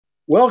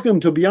Welcome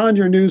to Beyond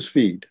Your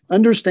Newsfeed,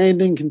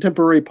 Understanding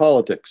Contemporary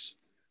Politics,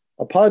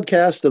 a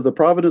podcast of the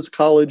Providence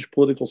College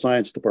Political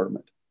Science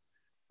Department.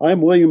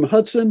 I'm William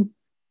Hudson,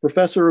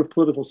 professor of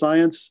political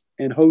science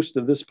and host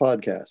of this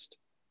podcast.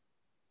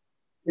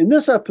 In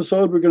this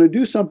episode, we're going to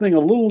do something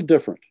a little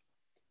different.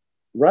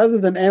 Rather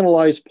than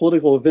analyze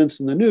political events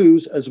in the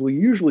news, as we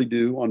usually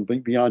do on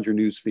Beyond Your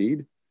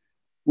Newsfeed,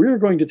 we're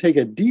going to take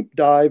a deep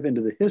dive into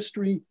the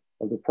history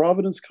of the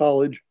Providence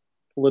College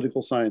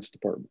Political Science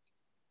Department.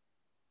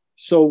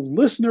 So,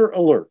 listener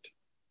alert.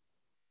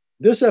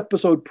 This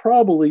episode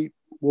probably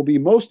will be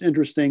most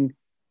interesting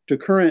to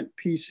current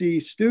PC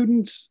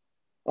students,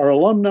 our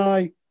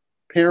alumni,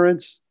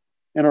 parents,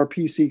 and our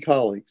PC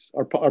colleagues,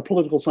 our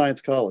political science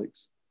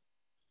colleagues.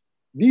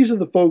 These are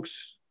the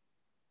folks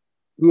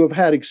who have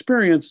had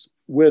experience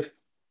with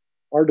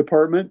our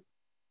department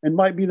and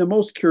might be the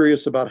most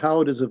curious about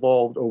how it has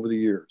evolved over the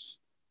years.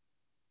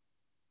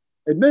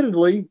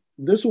 Admittedly,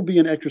 this will be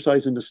an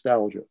exercise in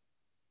nostalgia.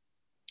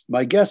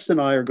 My guests and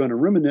I are going to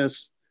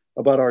reminisce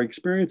about our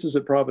experiences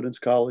at Providence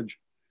College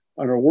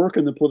and our work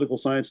in the political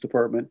science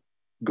department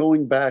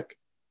going back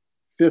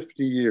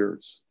 50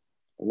 years,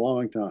 a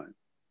long time.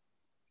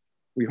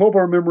 We hope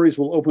our memories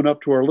will open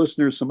up to our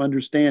listeners some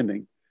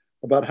understanding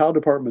about how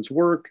departments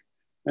work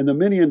and the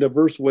many and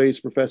diverse ways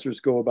professors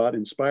go about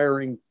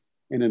inspiring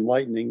and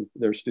enlightening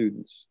their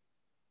students.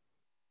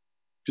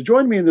 To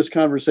join me in this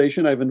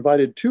conversation, I've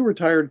invited two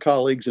retired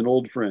colleagues and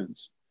old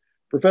friends,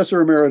 Professor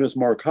Emeritus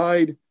Mark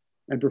Hyde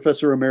and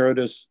Professor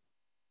Emeritus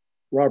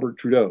Robert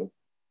Trudeau.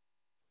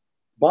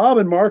 Bob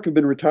and Mark have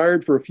been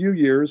retired for a few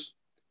years,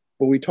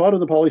 but we taught in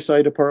the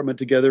poli-sci department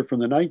together from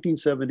the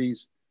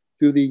 1970s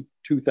to the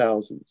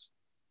 2000s.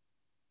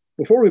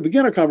 Before we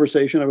begin our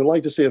conversation, I would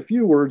like to say a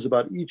few words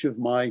about each of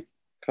my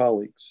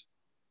colleagues.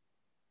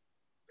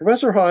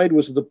 Professor Hyde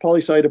was the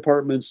poli-sci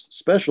department's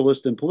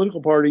specialist in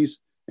political parties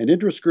and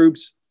interest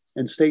groups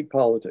and state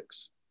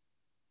politics.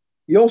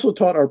 He also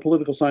taught our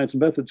political science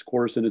methods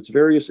course in its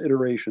various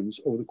iterations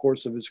over the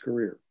course of his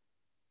career.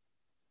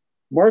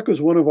 Mark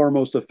was one of our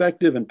most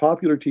effective and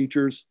popular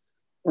teachers,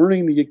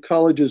 earning the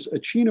college's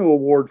Achino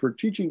Award for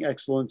Teaching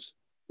Excellence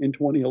in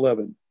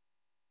 2011.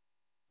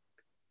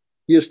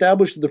 He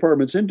established the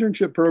department's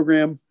internship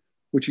program,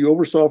 which he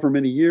oversaw for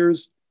many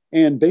years,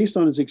 and based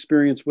on his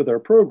experience with our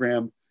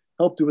program,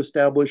 helped to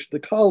establish the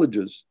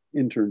college's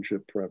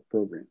internship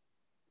program.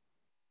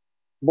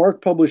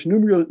 Mark published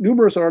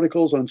numerous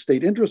articles on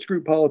state interest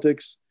group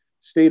politics,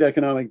 state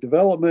economic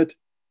development,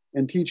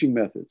 and teaching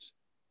methods.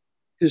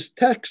 His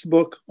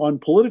textbook on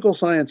political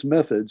science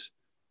methods,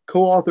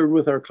 co-authored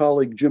with our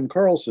colleague Jim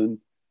Carlson,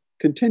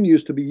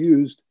 continues to be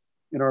used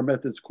in our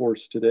methods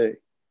course today.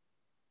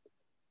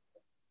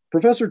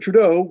 Professor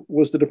Trudeau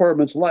was the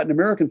department's Latin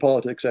American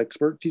politics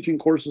expert, teaching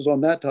courses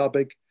on that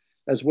topic,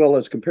 as well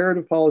as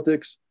comparative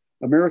politics,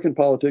 American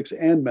politics,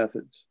 and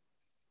methods.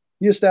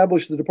 He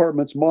established the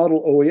department's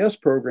Model OAS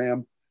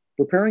program,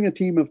 preparing a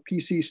team of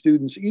PC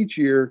students each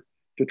year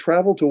to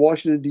travel to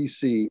Washington,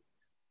 D.C.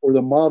 for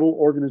the Model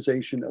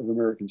Organization of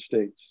American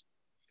States.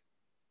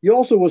 He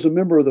also was a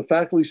member of the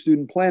faculty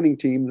student planning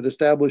team that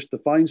established the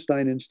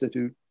Feinstein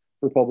Institute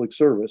for Public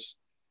Service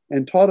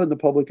and taught in the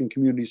public and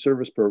community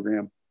service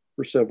program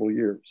for several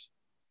years.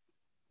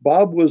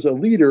 Bob was a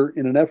leader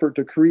in an effort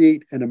to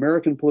create an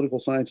American Political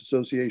Science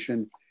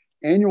Association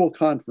annual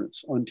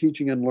conference on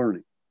teaching and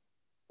learning,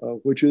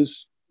 which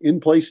is in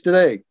place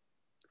today.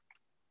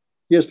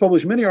 He has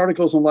published many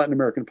articles on Latin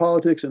American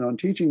politics and on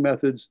teaching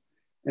methods,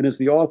 and is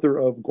the author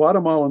of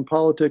Guatemalan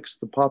Politics,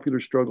 The Popular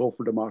Struggle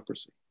for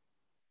Democracy.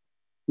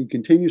 He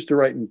continues to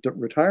write in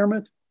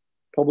retirement,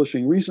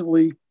 publishing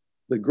recently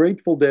The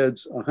Grateful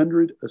Dead's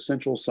 100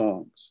 Essential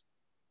Songs.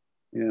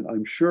 And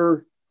I'm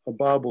sure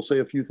Bob will say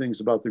a few things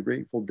about the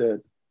Grateful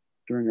Dead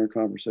during our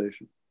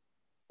conversation.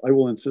 I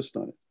will insist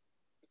on it.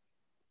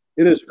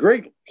 It is a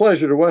great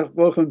pleasure to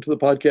welcome to the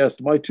podcast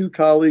my two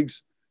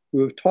colleagues who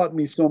have taught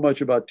me so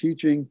much about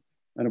teaching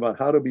and about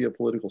how to be a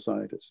political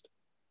scientist.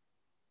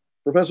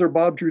 Professor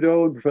Bob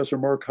Trudeau and Professor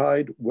Mark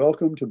Hyde,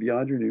 welcome to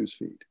Beyond Your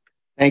Newsfeed.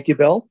 Thank you,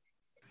 Bill.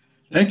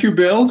 Thank you,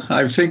 Bill.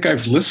 I think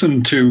I've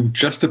listened to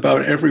just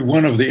about every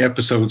one of the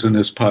episodes in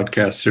this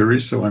podcast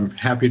series, so I'm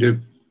happy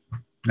to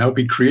now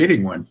be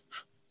creating one.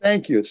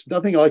 Thank you. It's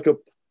nothing like a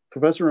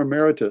professor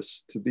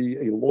emeritus to be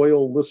a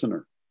loyal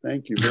listener.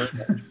 Thank you very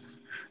much.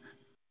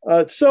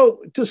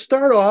 So to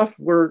start off,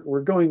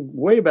 we're going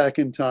way back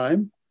in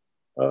time.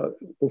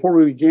 Before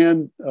we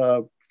began,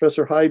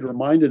 Professor Hyde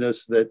reminded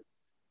us that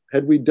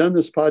had we done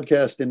this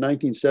podcast in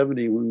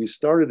 1970, when we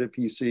started at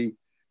PC,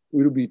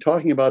 we would be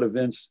talking about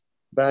events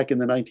back in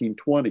the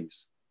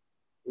 1920s,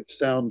 which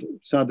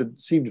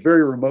seemed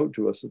very remote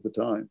to us at the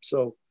time.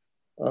 So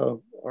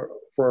for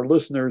our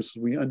listeners,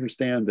 we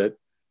understand that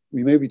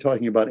we may be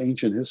talking about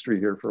ancient history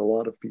here for a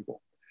lot of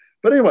people.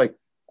 But anyway,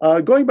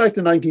 going back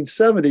to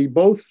 1970,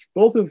 both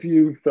of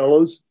you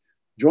fellows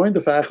joined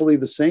the faculty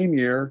the same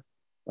year,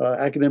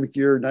 academic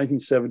year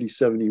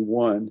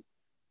 1970-71.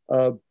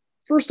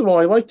 First of all,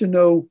 I'd like to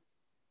know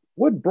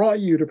what brought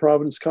you to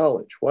Providence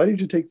College? Why did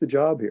you take the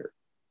job here,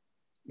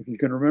 if you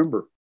can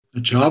remember? A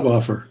job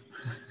offer.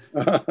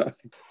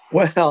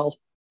 Well,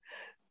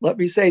 let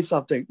me say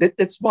something.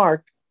 It's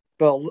Mark.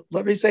 Well,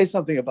 let me say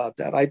something about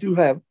that. I do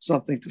have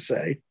something to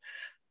say.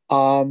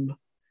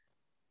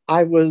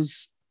 I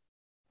was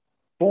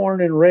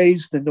born and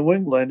raised in New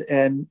England,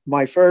 and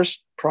my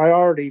first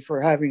priority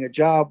for having a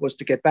job was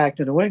to get back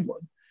to New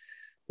England,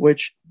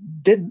 which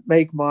didn't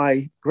make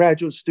my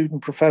graduate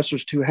student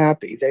professors too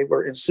happy. They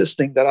were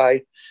insisting that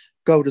I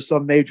go to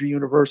some major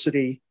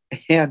university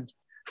and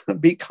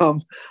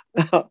become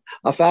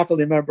a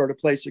faculty member at a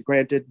place that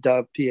granted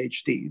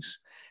PhDs.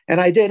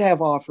 And I did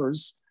have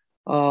offers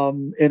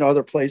in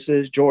other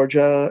places,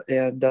 Georgia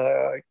and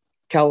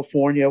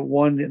California,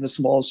 one in a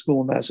small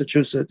school in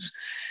Massachusetts.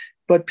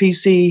 But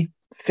PC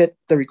fit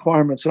the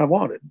requirements that I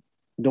wanted.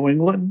 New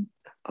England,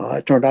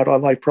 it turned out I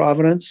liked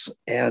Providence,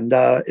 and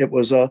it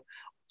was a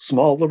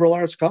small liberal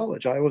arts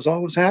college. I was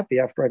always happy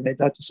after I made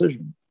that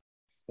decision.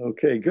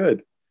 Okay,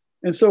 good.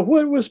 And so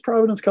what was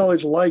Providence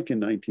College like in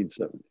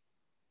 1970?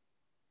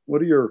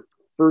 What are your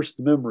first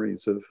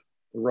memories of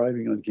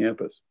arriving on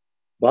campus?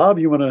 Bob,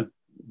 you want to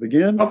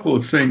begin? A couple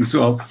of things.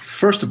 Well,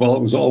 first of all,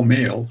 it was all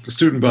male. The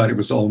student body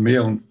was all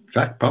male. In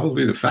fact,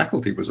 probably the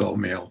faculty was all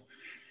male.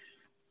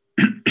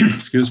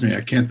 Excuse me,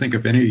 I can't think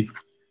of any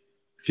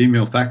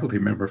female faculty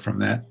member from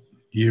that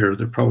year.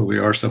 There probably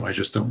are some, I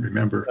just don't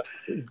remember.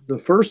 The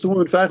first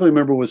woman faculty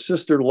member was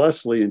Sister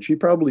Leslie, and she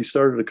probably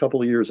started a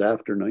couple of years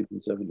after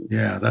 1970.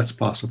 Yeah, that's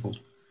possible.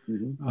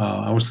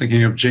 I was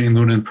thinking of Jane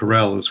Lunan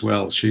Perel as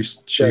well. She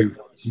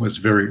was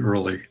very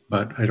early,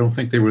 but I don't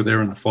think they were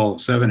there in the fall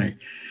of 70.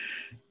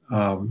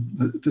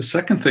 The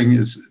second thing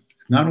is,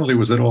 not only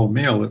was it all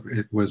male,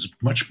 it was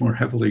much more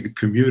heavily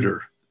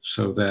commuter,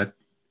 so that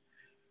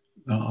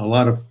a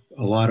lot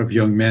of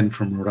young men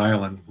from Rhode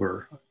Island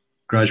were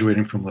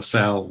graduating from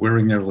LaSalle,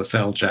 wearing their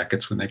LaSalle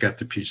jackets when they got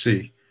to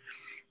PC.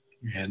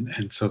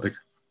 And so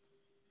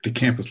the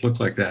campus looked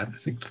like that. I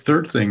think the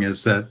third thing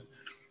is that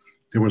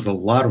there was a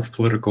lot of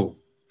political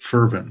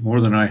fervent,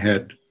 more than I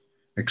had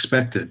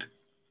expected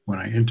when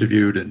I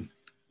interviewed and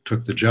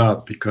took the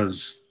job,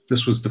 because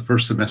this was the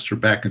first semester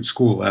back in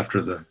school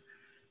after the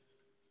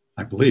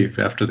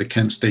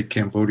Kent State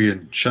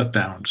Cambodian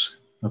shutdowns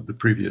of the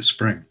previous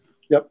spring.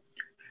 Yep.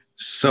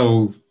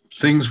 So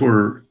things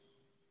were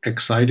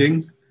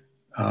exciting.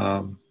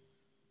 I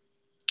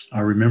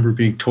remember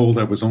being told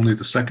I was only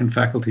the second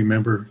faculty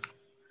member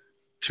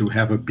to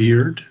have a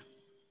beard,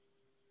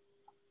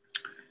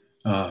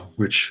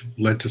 which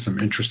led to some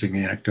interesting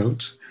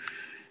anecdotes.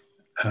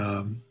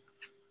 And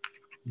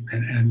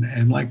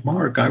like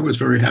Mark, I was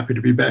very happy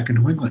to be back in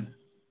New England.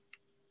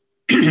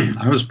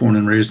 I was born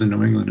and raised in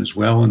New England as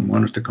well and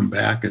wanted to come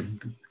back,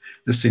 and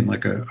this seemed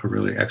like a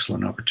really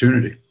excellent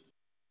opportunity.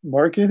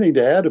 Mark, anything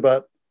to add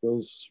about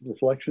those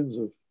reflections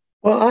of?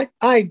 Well,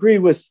 I agree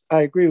with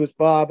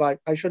Bob.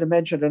 I should have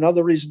mentioned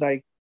another reason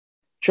I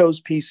chose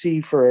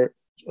PC for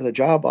the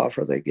job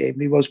offer they gave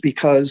me was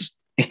because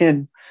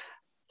in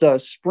the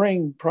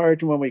spring prior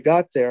to when we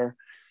got there,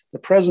 the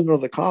president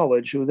of the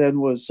college, who then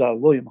was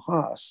William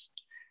Haas,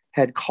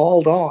 had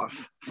called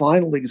off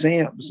final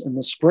exams in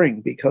the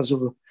spring because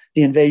of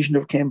the invasion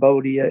of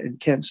Cambodia and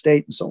Kent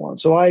State and so on.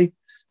 So I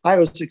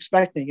was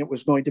expecting it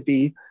was going to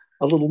be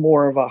a little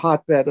more of a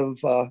hotbed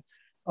of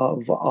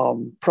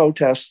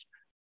protests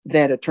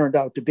than it turned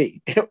out to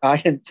be. I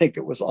didn't think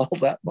it was all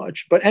that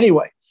much. But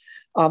anyway,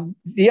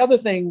 the other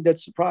thing that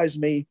surprised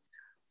me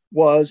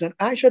was, and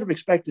I should have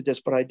expected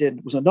this, but I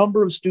didn't, was a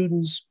number of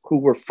students who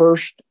were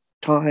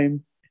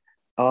first-time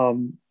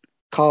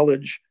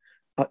college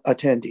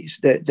attendees.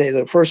 They're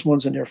the first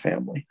ones in their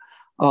family.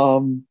 A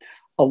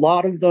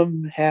lot of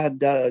them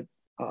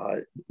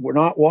were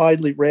not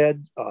widely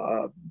read.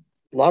 A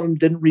lot of them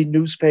didn't read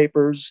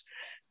newspapers.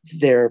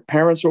 Their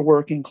parents were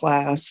working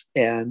class.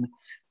 And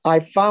I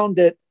found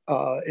it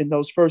in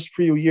those first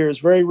few years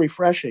very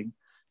refreshing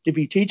to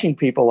be teaching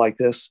people like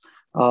this,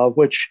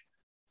 which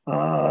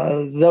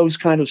those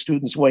kind of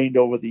students waned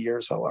over the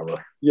years,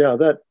 however. Yeah,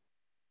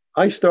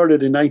 I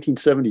started in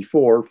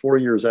 1974, 4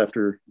 years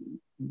after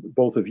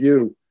both of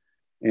you.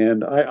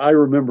 And I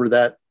remember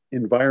that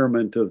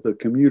environment of the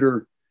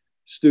commuter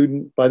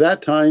student. By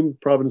that time,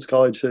 Providence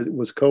College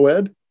was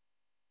co-ed,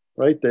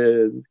 right?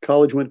 The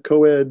college went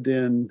co-ed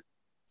in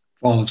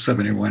fall of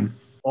 71.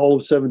 Fall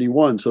of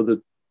 71. So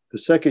the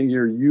second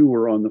year you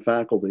were on the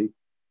faculty.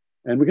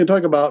 And we can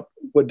talk about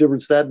what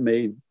difference that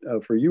made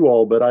for you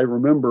all. But I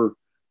remember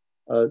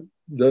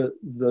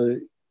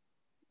the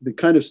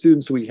kind of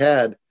students we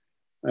had.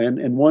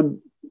 And one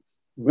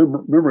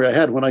memory I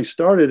had when I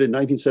started in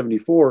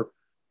 1974,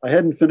 I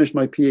hadn't finished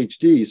my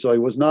PhD, so I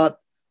was not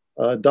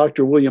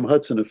Dr. William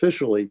Hudson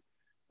officially.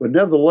 But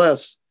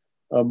nevertheless,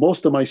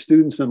 most of my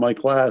students in my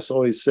class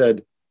always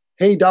said,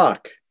 "Hey,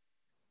 Doc."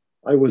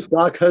 I was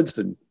Doc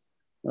Hudson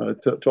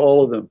to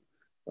all of them.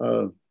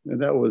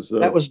 And that was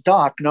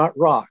Doc, not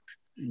Rock.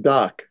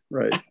 Doc,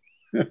 right.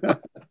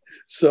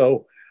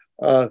 So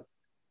in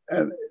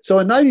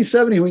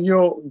 1970, when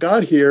you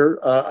got here,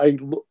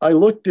 I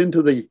looked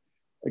into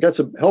I got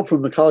some help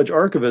from the college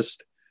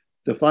archivist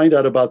to find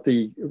out about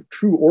the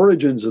true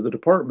origins of the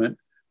department.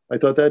 I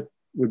thought that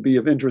would be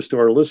of interest to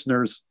our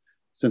listeners,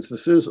 since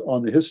this is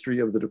on the history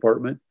of the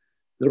department.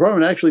 The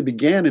department actually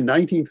began in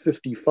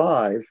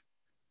 1955,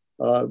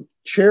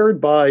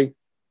 chaired by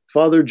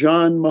Father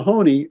John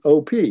Mahoney,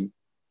 OP,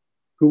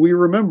 who we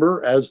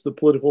remember as the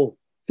political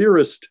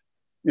theorist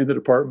in the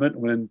department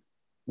when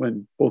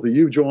both of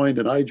you joined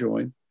and I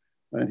joined.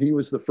 And he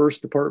was the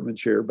first department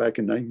chair back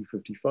in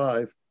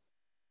 1955.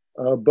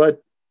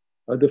 But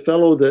the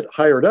fellow that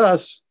hired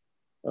us,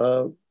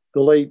 the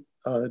late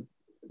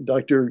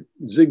Dr.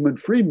 Zygmunt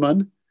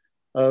Friedman,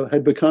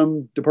 had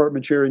become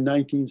department chair in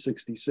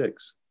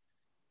 1966.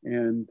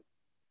 And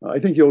I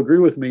think you'll agree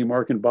with me,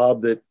 Mark and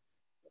Bob, that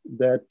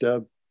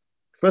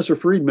Professor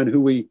Friedman, who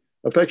we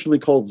affectionately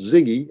called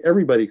Ziggy,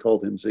 everybody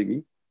called him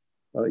Ziggy,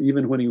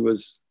 even when he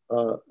was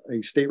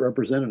a state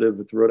representative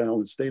at the Rhode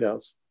Island State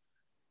House.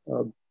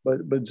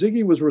 But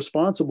Ziggy was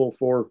responsible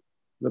for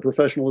the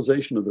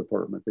professionalization of the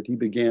department, that he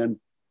began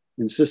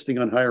insisting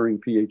on hiring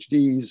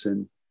PhDs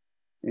and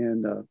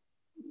the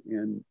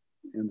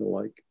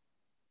like.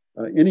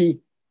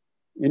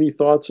 Any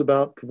thoughts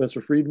about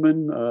Professor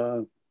Friedman,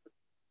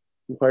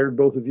 who hired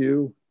both of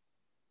you?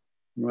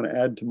 You want to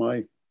add to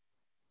my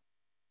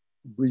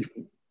brief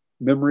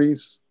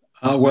memories?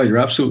 Well, you're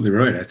absolutely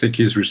right. I think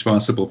he's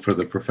responsible for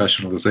the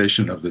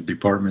professionalization of the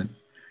department.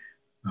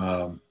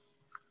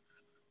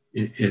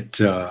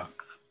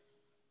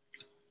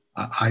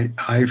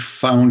 I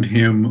found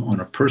him on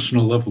a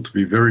personal level to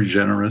be very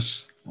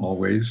generous,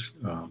 always,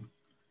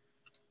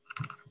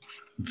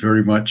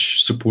 very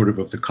much supportive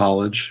of the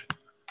college,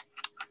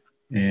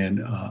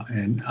 and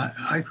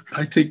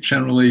I think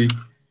generally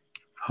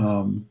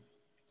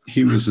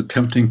he was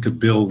attempting to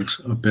build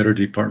a better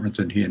department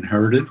than he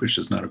inherited, which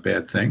is not a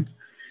bad thing.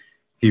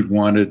 He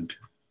wanted,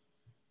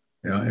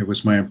 it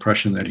was my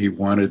impression that he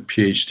wanted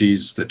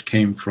PhDs that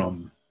came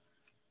from,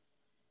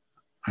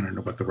 I don't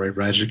know what the right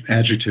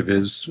adjective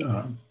is,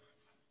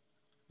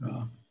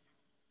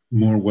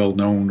 more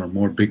well-known or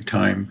more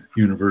big-time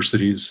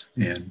universities.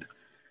 And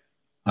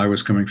I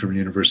was coming from the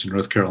University of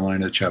North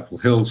Carolina at Chapel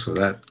Hill, so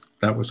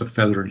that was a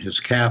feather in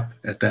his cap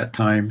at that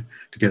time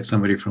to get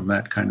somebody from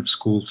that kind of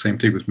school. Same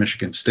thing with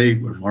Michigan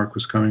State, where Mark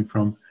was coming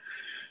from.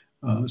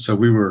 So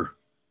we were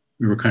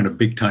kind of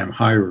big-time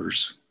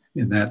hirers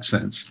in that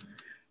sense.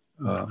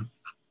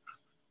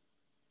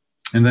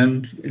 And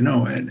then, you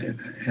know,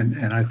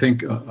 and I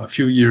think a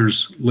few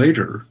years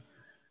later,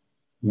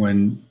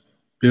 when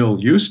Bill,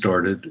 you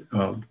started,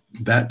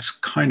 that's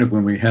kind of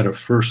when we had a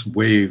first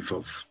wave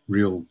of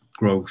real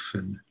growth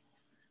and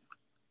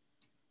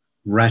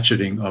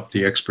ratcheting up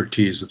the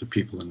expertise of the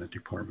people in the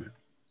department.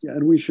 Yeah,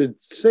 and we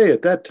should say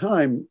at that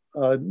time,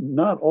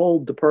 not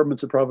all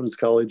departments at Providence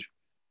College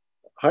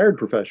hired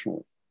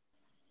professionally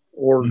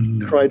or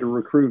tried to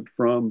recruit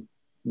from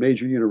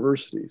major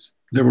universities.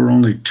 There were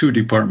only 2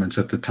 departments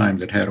at the time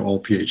that had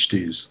all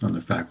PhDs on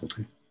the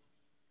faculty,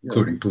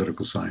 including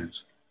political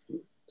science.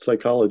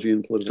 Psychology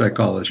and political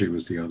Psychology science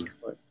was the other.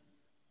 Right.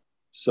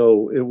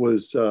 So it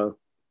was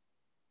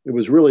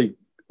really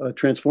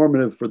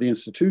transformative for the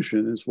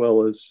institution as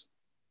well as,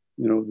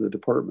 you know, the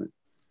department.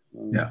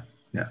 Yeah.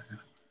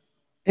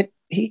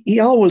 He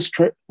always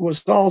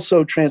was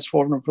also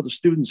transformative for the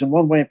students. In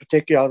one way in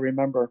particular, I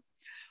remember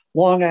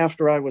long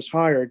after I was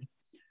hired,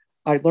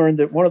 I learned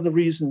that one of the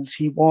reasons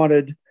he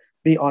wanted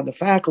me on the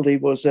faculty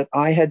was that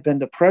I had been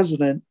the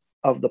president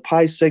of the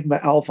Pi Sigma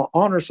Alpha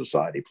Honor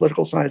Society,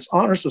 Political Science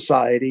Honor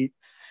Society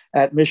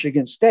at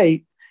Michigan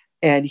State.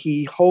 And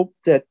he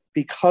hoped that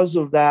because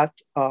of that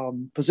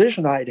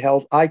position I had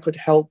held, I could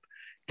help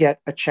get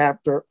a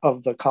chapter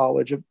of the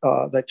college,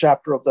 the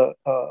chapter of the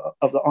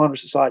Honor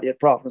Society at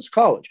Providence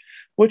College,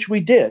 which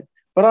we did.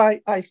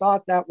 But I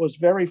thought that was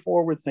very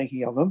forward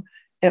thinking of him.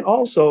 And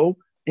also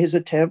his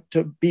attempt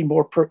to be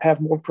have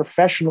more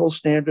professional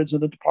standards in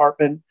the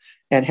department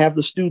and have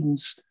the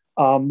students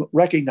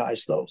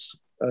recognize those.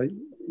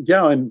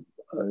 And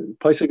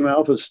Pi Sigma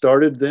Alpha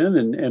started then,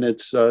 and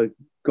it's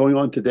going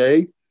on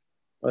today.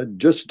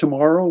 Just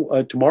tomorrow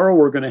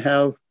we're going to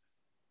have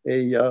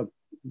the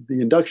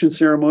induction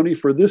ceremony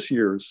for this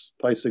year's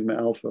Pi Sigma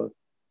Alpha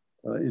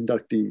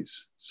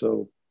inductees.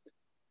 So,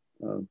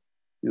 you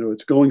know,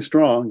 it's going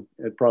strong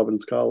at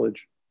Providence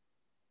College.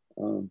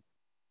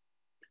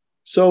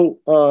 So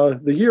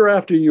the year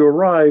after you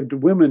arrived,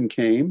 women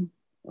came.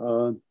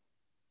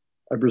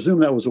 I presume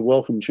that was a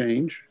welcome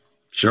change.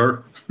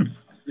 Sure.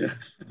 Yeah.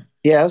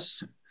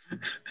 Yes.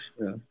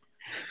 Yeah.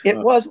 It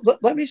was.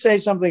 Let me say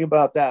something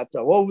about that,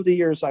 though. Over the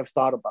years, I've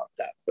thought about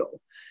that,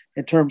 Bill,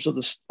 in terms of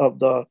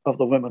the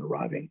women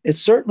arriving. It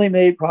certainly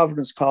made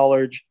Providence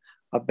College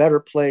a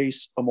better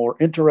place, a more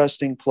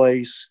interesting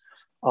place.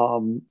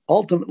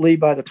 Ultimately,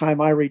 by the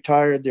time I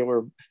retired, there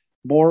were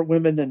more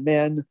women than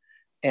men,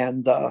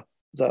 and the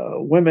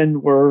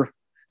women were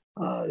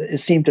it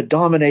seemed to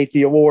dominate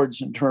the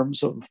awards in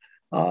terms of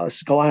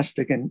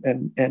scholastic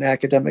and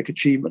academic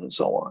achievement and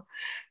so on.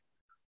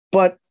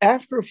 But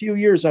after a few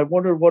years, I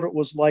wondered what it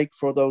was like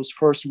for those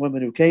first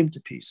women who came to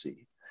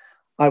PC.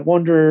 I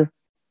wonder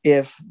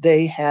if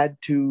they had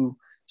to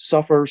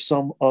suffer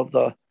some of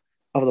the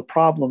of the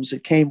problems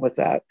that came with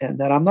that. And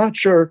that I'm not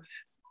sure,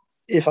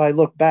 if I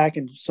look back,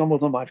 and some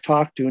of them I've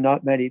talked to,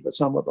 not many, but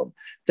some of them,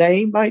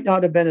 they might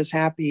not have been as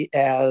happy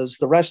as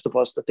the rest of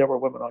us that there were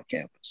women on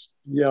campus.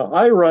 Yeah,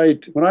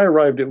 when I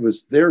arrived, it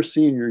was their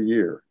senior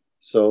year.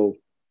 So,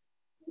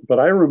 but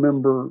I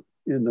remember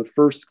in the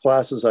first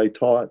classes I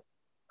taught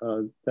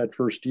that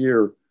first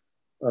year,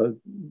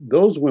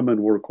 those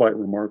women were quite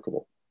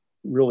remarkable,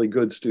 really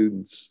good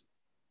students.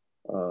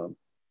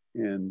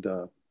 And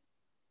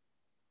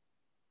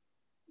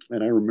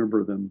I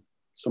remember them,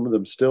 some of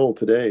them still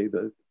today,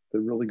 the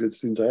really good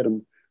students. I had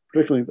them,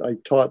 particularly I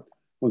taught,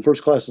 one of the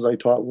first classes I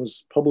taught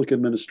was public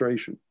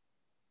administration.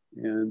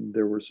 And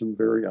there were some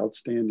very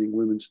outstanding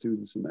women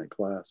students in that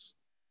class.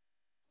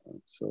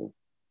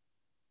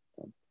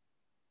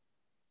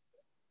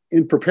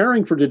 In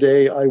preparing for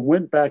today, I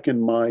went back in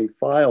my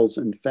files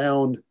and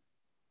found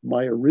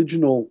my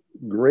original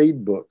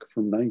grade book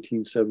from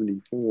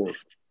 1974.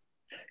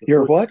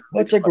 Your what?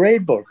 What's a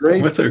grade book?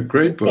 What's a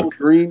grade book?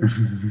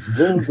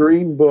 Little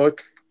green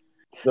book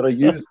that I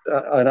used.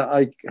 And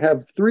I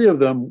have three of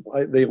them.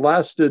 They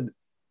lasted,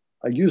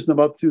 I used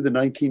them up through the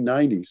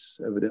 1990s,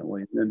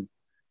 evidently, and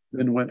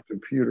then went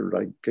computered.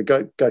 I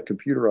got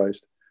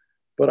computerized.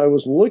 But I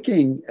was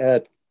looking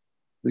at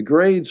the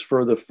grades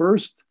for the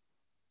first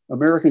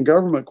American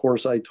government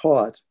course I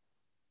taught,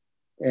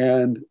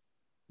 and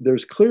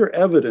there's clear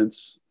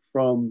evidence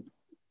from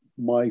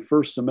my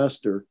first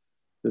semester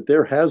that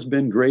there has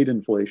been grade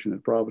inflation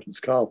at Providence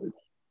College,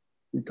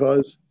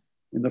 because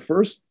in the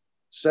first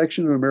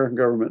section of American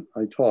government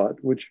I taught,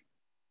 which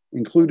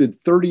included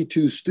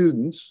 32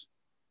 students,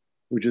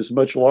 which is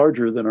much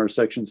larger than our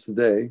sections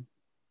today,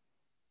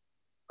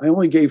 I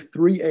only gave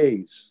 3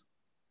 A's,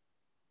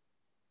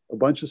 a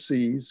bunch of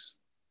C's,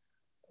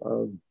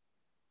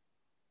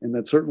 and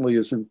that certainly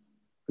isn't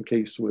the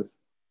case with,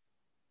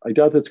 I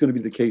doubt that's going to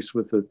be the case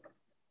with the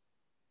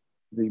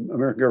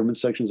American government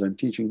sections I'm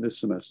teaching this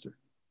semester.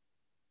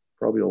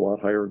 Probably a lot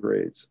higher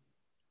grades.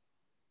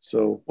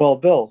 So, well,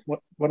 Bill,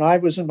 when I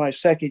was in my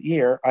second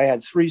year, I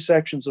had 3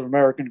 sections of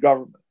American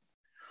government.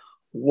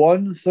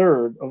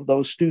 1/3 of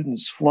those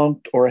students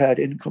flunked or had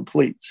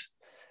incompletes.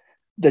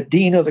 The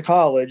dean of the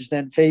college,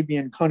 then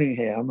Fabian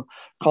Cunningham,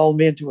 called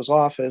me into his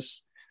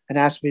office and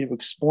asked me to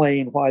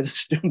explain why the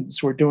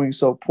students were doing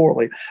so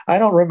poorly. I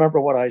don't remember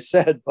what I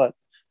said, but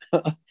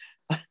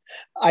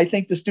I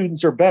think the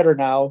students are better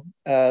now,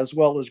 as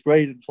well as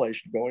grade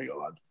inflation going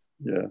on.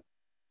 Yeah.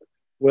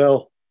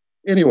 Well,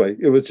 anyway,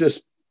 it was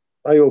just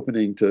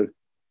eye-opening to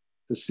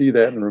see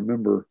that and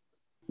remember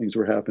things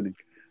were happening.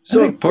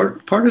 So I think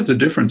part of the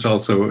difference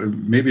also,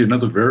 maybe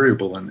another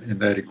variable in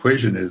that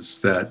equation,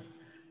 is that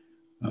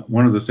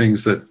one of the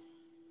things that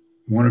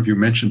one of you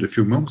mentioned a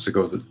few moments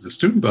ago, that the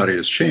student body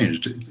has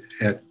changed.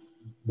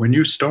 When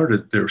you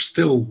started, there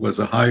still was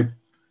a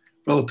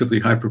relatively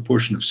high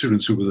proportion of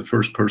students who were the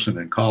first person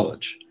in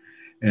college.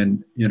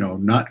 And,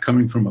 not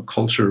coming from a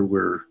culture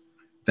where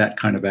that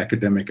kind of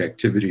academic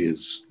activity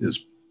is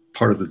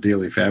part of the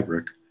daily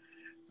fabric,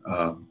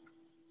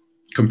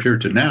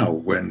 compared to now,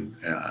 when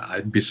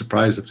I'd be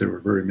surprised if there were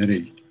very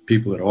many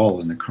people at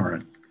all in the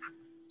current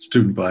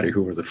student body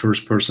who were the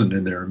first person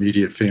in their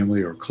immediate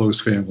family or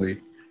close family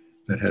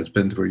that has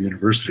been to a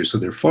university. So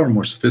they're far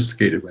more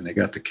sophisticated when they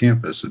got to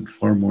campus, and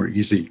far more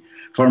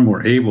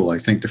able, I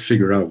think, to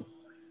figure out,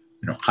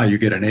 how you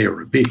get an A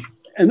or a B.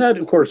 And that,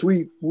 of course,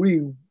 we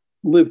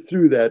lived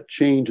through that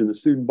change in the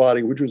student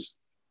body, which was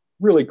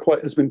really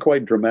has been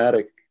quite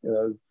dramatic,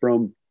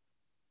 from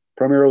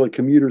primarily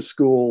commuter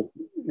school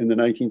in the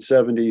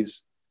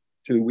 1970s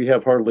to we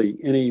have hardly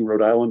any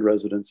Rhode Island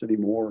residents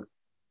anymore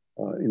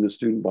in the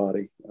student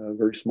body, a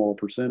very small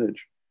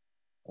percentage.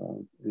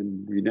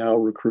 And we now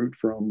recruit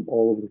from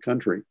all over the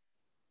country.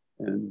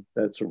 And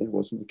that certainly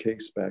wasn't the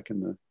case back in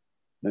the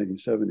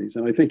 1970s.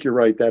 And I think you're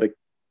right that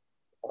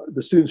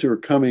the students who are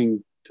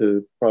coming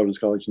to Providence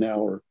College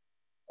now are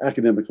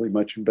academically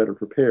much better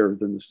prepared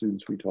than the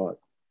students we taught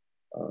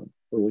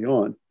early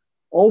on.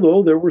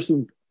 Although there were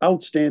some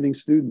outstanding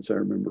students, I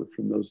remember,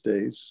 from those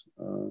days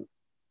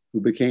who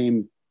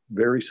became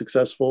very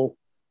successful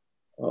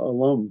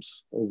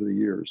alums over the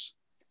years.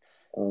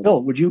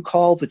 Bill, would you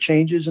call the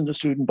changes in the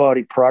student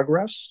body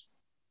progress?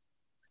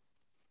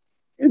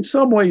 In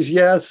some ways,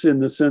 yes, in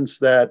the sense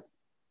that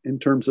in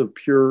terms of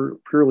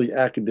purely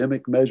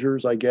academic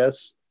measures, I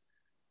guess.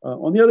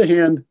 On the other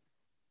hand,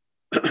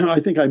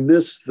 I think I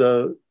miss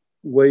the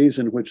ways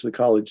in which the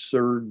college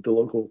served the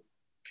local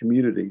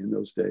community in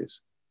those days.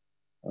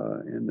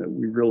 And that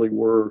we really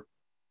were,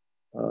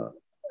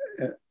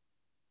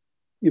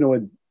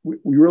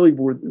 we really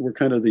were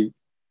kind of the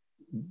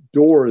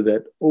door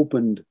that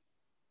opened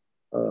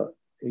a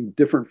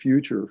different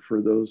future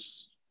for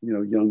those,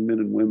 young men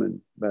and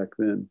women back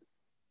then.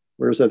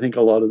 Whereas I think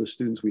a lot of the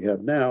students we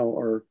have now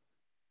are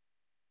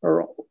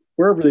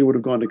wherever they would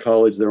have gone to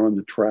college, they're on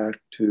the track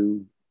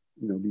to,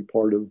 be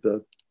part of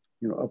the,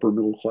 upper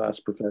middle class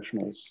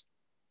professionals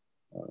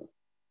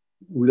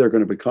who they're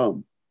going to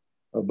become.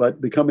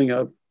 But becoming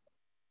a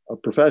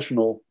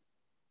professional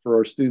for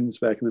our students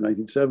back in the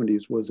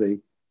 1970s was a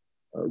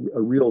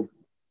real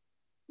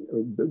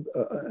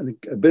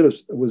a bit of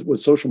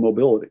was social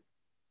mobility.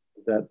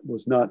 That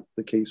was not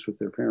the case with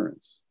their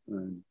parents,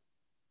 and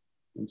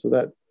so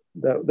that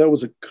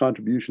was a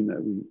contribution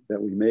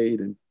that we made,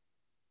 and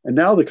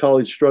now the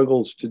college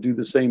struggles to do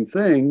the same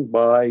thing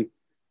by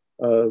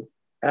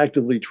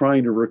actively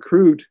trying to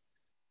recruit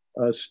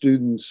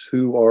students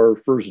who are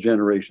first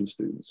generation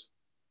students,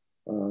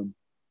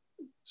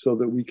 so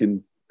that we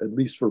can, at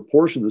least for a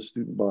portion of the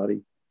student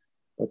body,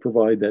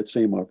 provide that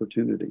same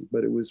opportunity.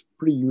 But it was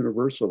pretty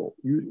universal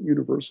in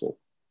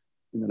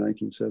the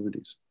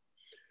 1970s.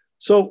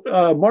 So,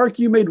 Mark,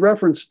 you made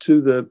reference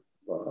to the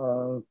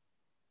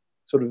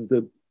sort of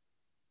the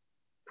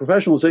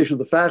professionalization of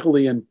the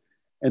faculty and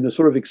the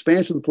sort of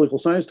expansion of the political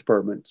science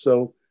department.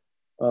 So,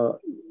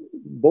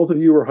 both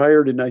of you were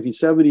hired in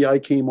 1970. I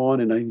came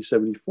on in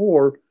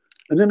 1974.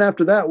 And then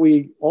after that,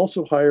 we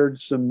also hired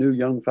some new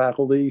young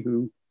faculty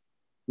who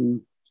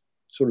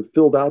sort of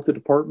filled out the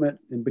department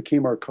and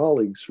became our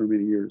colleagues for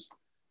many years.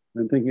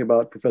 And I'm thinking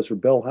about Professor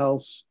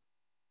Bellhouse,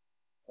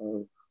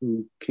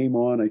 who came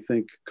on, I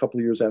think, a couple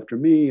of years after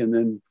me, and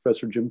then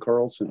Professor Jim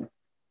Carlson,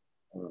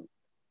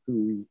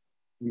 who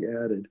we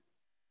added,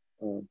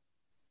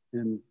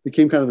 and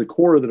became kind of the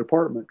core of the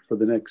department for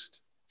the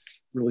next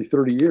really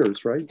 30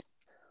 years, right?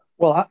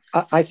 Well,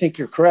 I think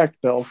you're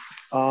correct, Bill.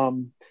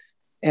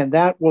 And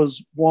that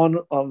was one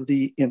of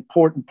the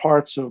important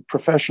parts of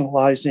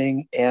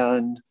professionalizing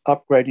and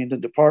upgrading the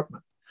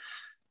department.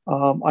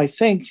 I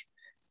think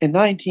in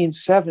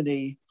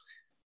 1970,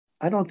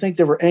 I don't think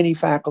there were any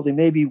faculty,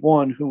 maybe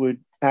one, who had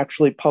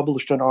actually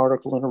published an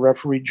article in a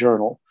referee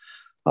journal.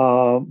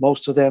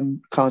 Most of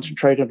them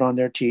concentrated on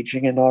their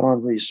teaching and not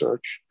on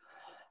research.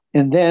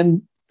 And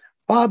then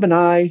Bob and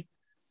I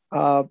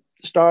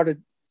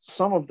started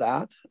some of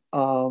that.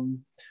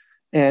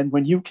 And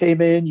when you came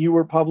in, you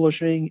were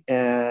publishing,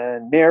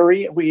 and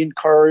Mary, we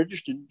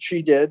encouraged, and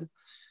she did.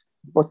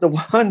 But the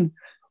one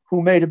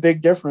who made a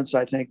big difference,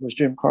 I think, was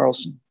Jim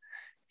Carlson.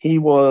 He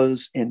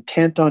was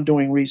intent on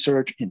doing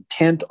research,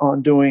 intent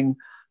on doing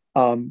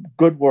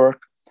good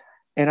work.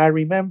 And I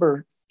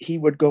remember he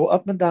would go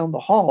up and down the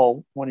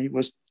hall when he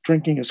was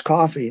drinking his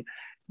coffee,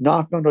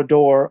 knock on the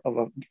door of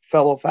a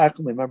fellow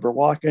faculty member,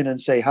 walk in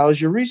and say, "How's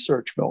your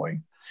research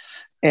going?"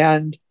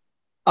 And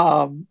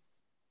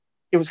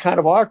it was kind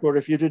of awkward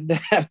if you didn't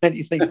have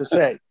anything to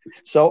say.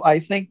 So I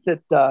think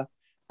that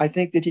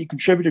he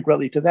contributed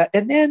greatly to that.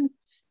 And then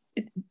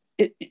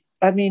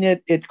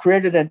it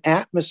created an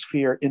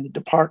atmosphere in the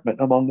department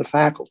among the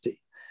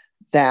faculty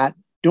that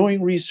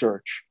doing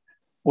research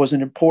was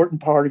an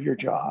important part of your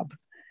job,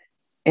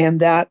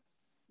 and that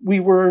we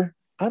were,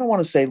 I don't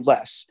want to say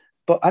less,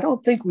 but I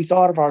don't think we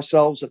thought of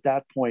ourselves at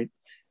that point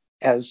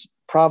as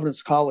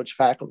Providence College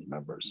faculty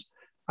members.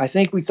 I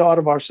think we thought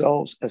of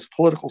ourselves as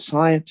political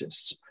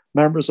scientists,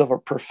 members of a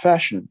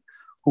profession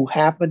who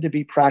happened to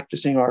be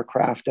practicing our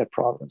craft at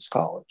Providence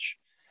College.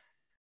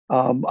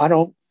 I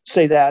don't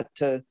say that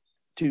to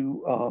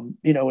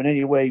in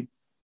any way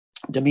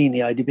demean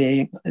the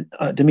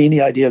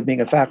idea of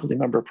being a faculty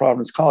member of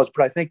Providence College,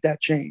 but I think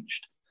that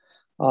changed.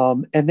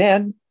 And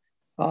then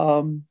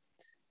when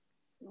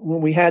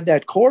we had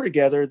that core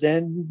together,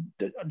 then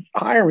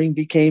hiring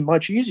became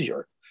much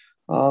easier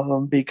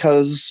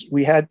because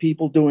we had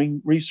people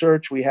doing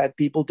research, we had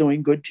people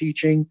doing good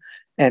teaching,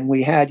 and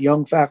we had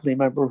young faculty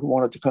members who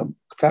wanted to come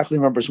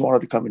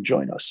and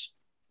join us.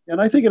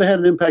 And I think it had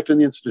an impact on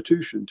the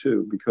institution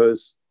too,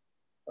 because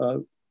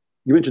you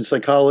mentioned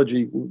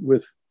psychology.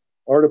 With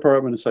our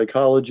department of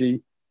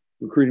psychology,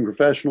 recruiting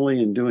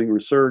professionally and doing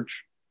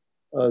research,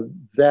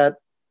 that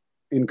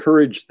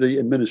encouraged the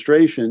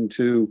administration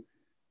to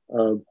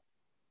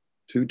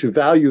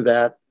value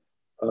that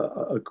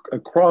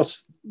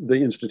across the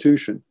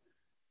institution.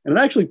 And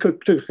it actually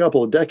took a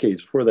couple of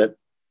decades before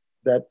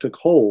that took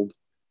hold.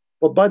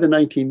 But by the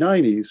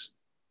 1990s,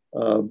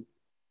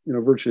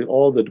 virtually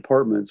all the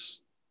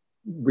departments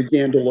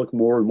began to look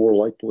more and more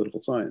like political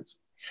science.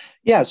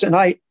 Yes, and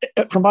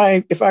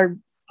if I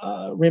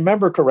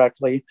remember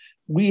correctly,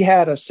 we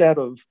had a set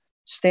of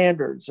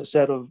standards, a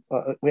set of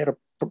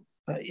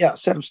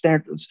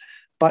standards,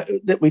 but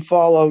that we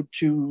followed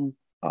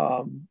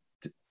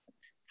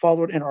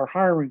in our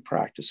hiring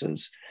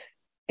practices,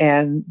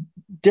 and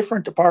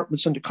different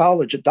departments in the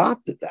college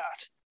adopted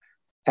that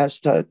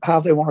as to how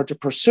they wanted to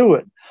pursue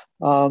it.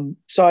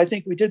 So I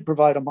think we did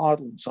provide a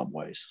model in some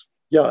ways.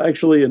 Yeah,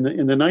 actually, in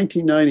the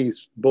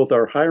 1990s, both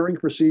our hiring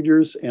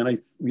procedures and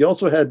we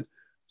also had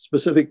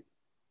specific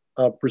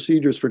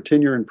procedures for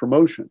tenure and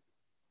promotion,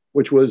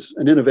 which was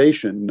an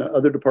innovation.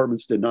 Other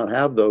departments did not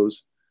have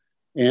those,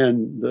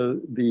 and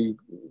the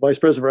vice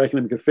president for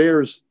academic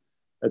affairs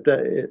at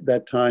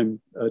that time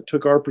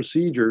took our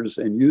procedures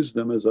and used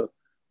them as a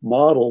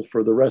model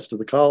for the rest of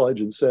the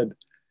college, and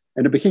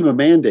it became a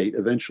mandate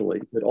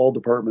eventually that all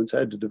departments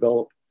had to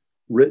develop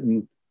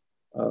written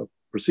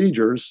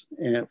procedures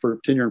for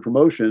tenure and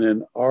promotion,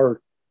 and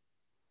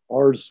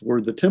ours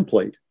were the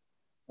template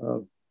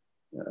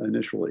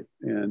initially,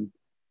 and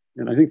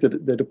I think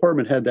that the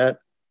department had that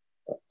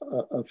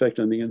effect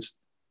on the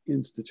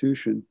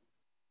institution.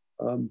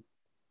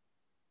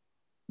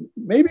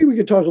 maybe we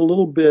could talk a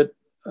little bit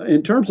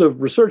in terms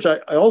of research. I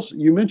also,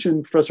 you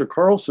mentioned Professor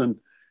Carlson.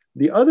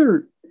 The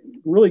other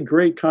really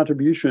great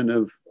contribution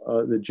of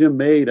that Jim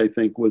made, I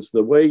think, was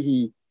the way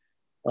he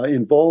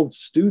involved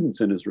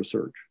students in his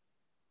research.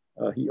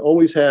 He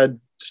always had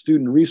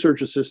student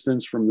research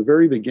assistants from the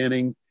very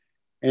beginning,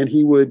 and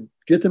he would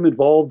get them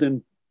involved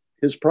in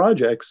his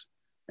projects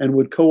and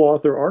would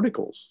co-author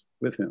articles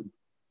with him.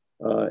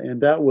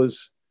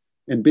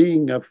 And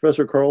being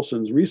Professor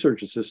Carlson's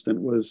research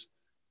assistant was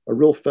a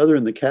real feather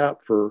in the cap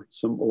for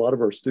a lot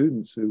of our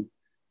students who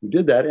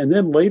did that. And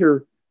then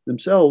later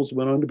themselves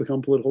went on to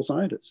become political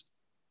scientists,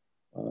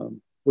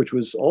 which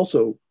was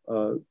also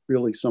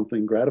really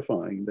something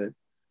gratifying, that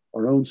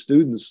our own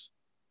students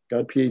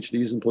got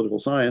PhDs in political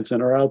science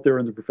and are out there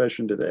in the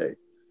profession today.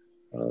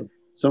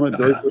 Some at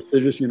very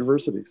prestigious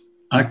universities.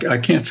 I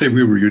can't say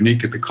we were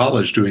unique at the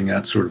college doing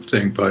that sort of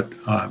thing, but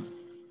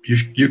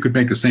you could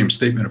make the same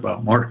statement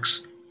about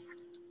Mark's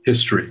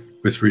history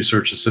with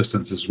research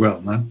assistants as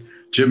well.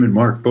 Jim and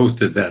Mark both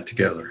did that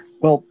together.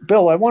 Well,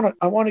 Bill, I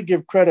want to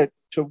give credit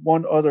to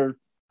one other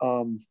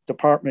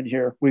department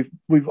here.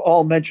 We've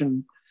all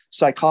mentioned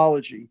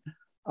psychology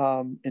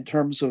in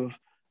terms of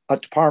a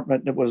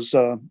department that was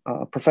a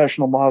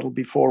professional model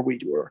before we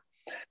were.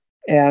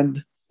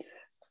 And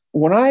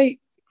when I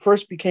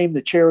first became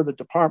the chair of the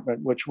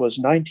department, which was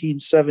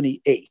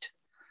 1978,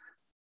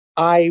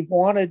 I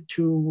wanted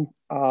to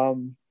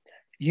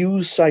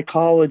use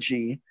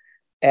psychology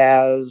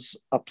as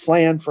a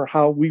plan for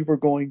how we were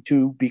going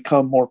to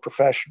become more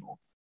professional.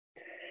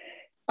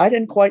 I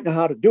didn't quite know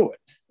how to do it.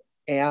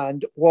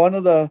 And one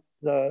of the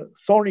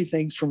thorny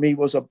things for me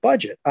was a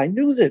budget. I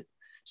knew that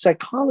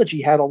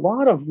psychology had a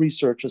lot of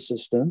research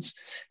assistants.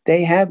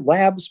 They had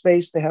lab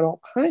space, they had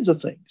all kinds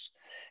of things.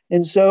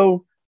 And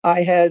so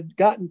I had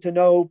gotten to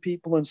know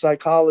people in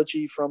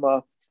psychology from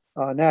a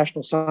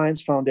National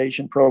Science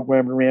Foundation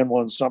program and ran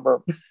one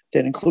summer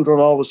that included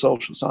all the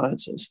social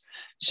sciences.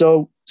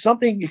 So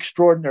something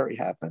extraordinary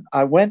happened.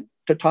 I went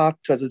to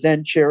talk to the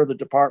then chair of the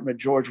department,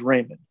 George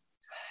Raymond.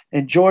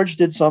 And George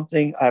did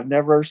something I've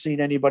never seen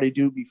anybody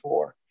do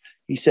before.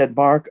 He said,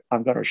 "Mark,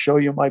 I'm going to show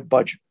you my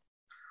budget."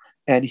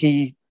 And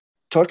he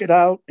took it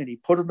out and he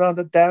put it on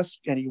the desk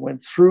and he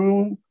went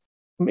through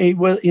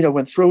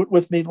it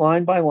with me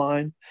line by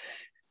line.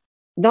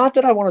 Not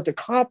that I wanted to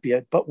copy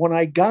it, but when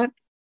I got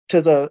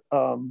to the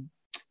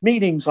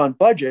meetings on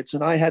budgets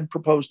and I had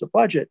proposed a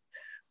budget,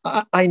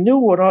 I knew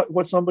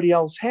what somebody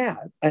else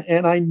had,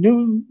 and I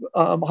knew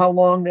how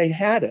long they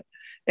had it,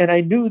 and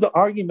I knew the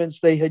arguments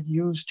they had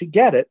used to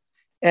get it,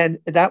 and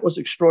that was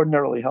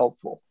extraordinarily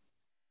helpful.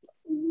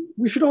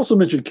 We should also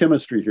mention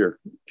chemistry here.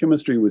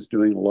 Chemistry was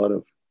doing a lot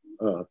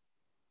of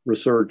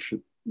research,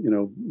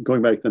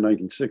 going back to the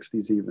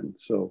 1960s even.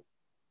 So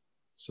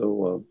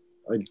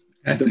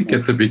I think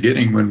at the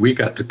beginning when we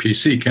got to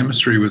PC,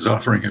 chemistry was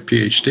offering a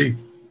PhD.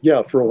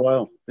 Yeah, for a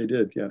while they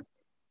did. Yeah.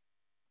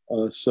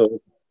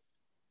 So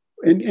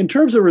in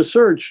terms of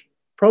research,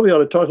 probably ought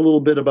to talk a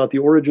little bit about the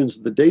origins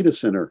of the data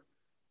center.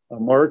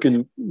 Mark,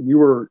 and you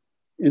were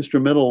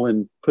instrumental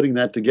in putting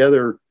that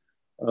together.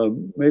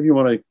 Maybe you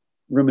want to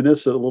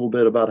reminisce a little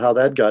bit about how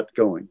that got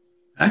going.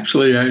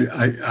 Actually,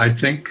 I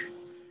think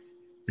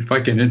if I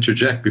can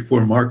interject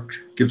before Mark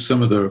gives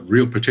some of the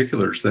real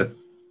particulars, that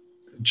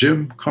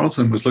Jim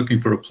Carlson was looking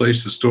for a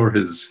place to store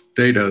his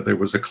data. There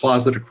was a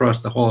closet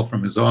across the hall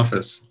from his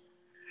office.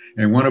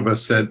 And one of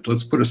us said,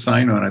 "Let's put a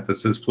sign on it that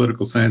says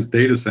Political Science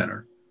Data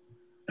Center."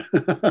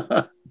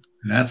 And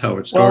that's how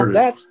it started.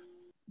 Well,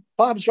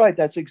 Bob's right.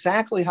 That's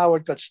exactly how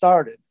it got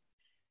started.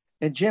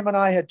 And Jim and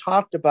I had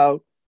talked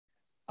about,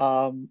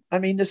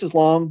 this is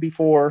long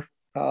before,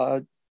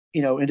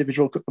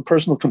 individual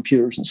personal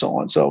computers and so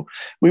on. So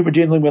we were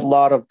dealing with a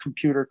lot of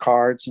computer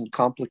cards and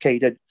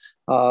complicated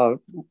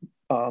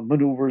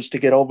maneuvers to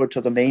get over to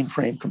the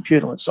mainframe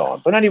computer and so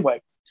on. But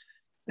anyway,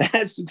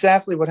 that's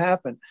exactly what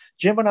happened.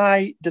 Jim and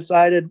I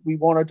decided we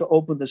wanted to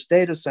open this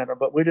data center,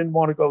 but we didn't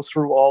want to go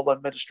through all the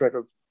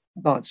administrative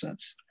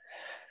nonsense.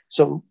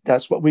 So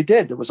that's what we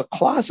did. There was a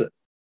closet.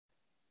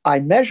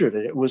 I measured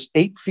it. It was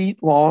 8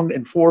 feet long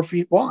and 4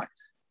 feet wide.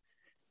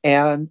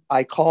 And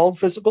I called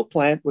physical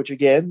plant, which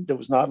again, there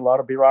was not a lot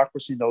of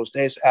bureaucracy in those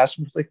days, asked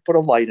them if they could put a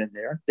light in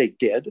there. They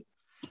did.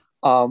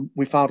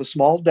 We found a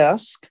small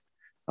desk,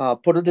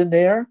 put it in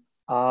there.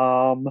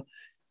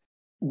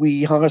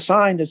 We hung a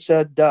sign that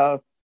said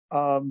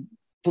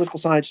Political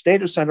Science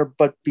Data Center.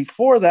 But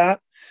before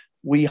that,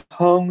 we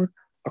hung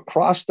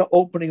across the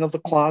opening of the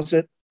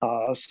closet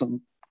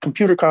some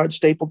computer cards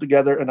stapled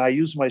together, and I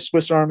used my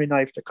Swiss Army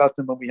knife to cut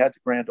them when we had the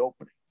grand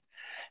opening.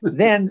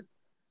 Then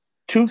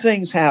two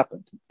things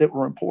happened that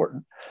were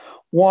important.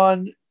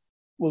 One,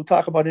 we'll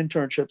talk about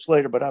internships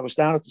later, but I was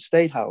down at the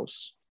State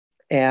House,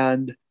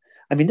 and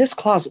this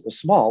closet was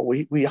small.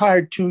 We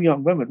hired two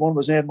young women. One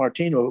was Ann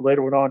Martino, who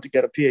later went on to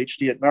get a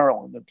PhD at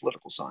Maryland in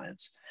political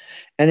science.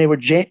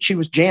 And she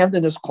was jammed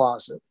in this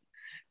closet.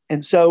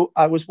 And so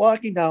I was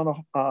walking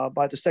down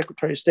by the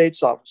Secretary of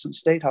State's office in the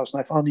State House, and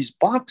I found these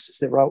boxes.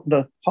 They were out in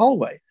the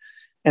hallway.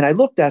 And I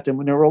looked at them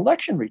and there were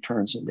election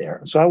returns in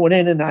there. So I went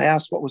in and I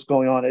asked what was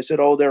going on. I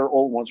said, oh, they're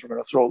old ones. We're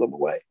going to throw them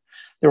away.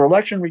 There were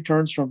election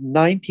returns from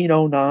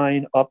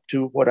 1909 up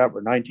to whatever,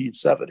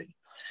 1970.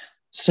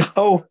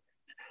 So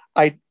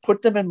I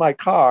put them in my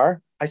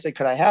car. I said,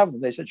 could I have them?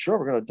 They said, sure,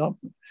 we're going to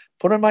dump them.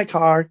 Put in my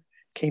car,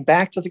 came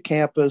back to the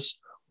campus,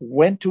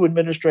 went to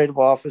administrative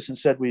office and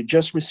said, we had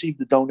just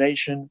received a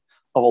donation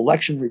of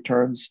election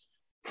returns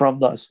from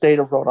the state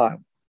of Rhode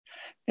Island.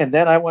 And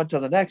then I went to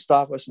the next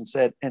office and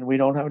said, and we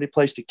don't have any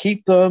place to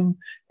keep them.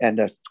 And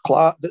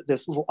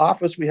this little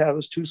office we have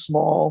is too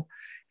small.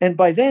 And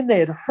by then they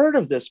had heard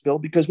of this bill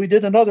because we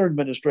did another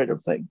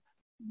administrative thing.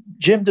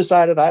 Jim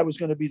decided I was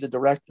going to be the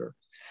director.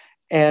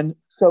 And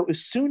so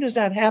as soon as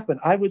that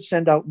happened, I would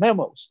send out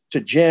memos to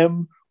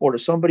Jim or to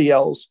somebody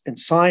else and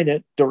sign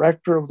it,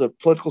 director of the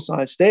Political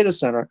Science Data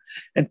Center,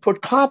 and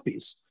put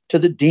copies to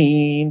the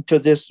dean, to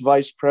this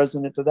vice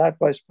president, to that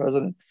vice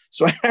president.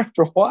 So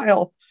after a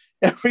while,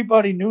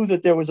 everybody knew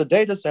that there was a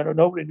data center.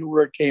 Nobody knew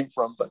where it came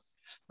from, but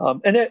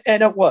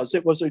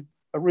it was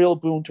a real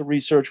boon to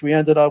research. We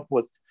ended up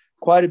with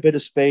quite a bit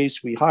of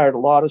space. We hired a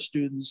lot of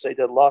students. They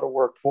did a lot of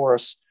work for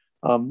us.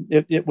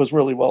 It was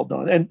really well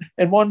done.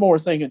 And one more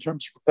thing in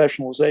terms of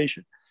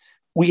professionalization,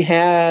 we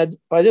had,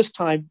 by this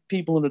time,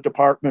 people in the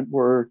department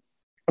were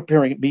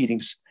appearing at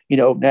meetings,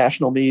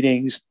 national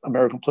meetings,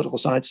 American Political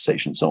Science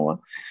Association, and so on.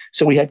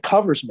 So we had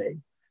covers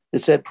made that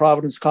said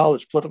Providence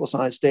College Political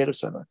Science Data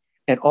Center.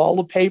 And all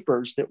the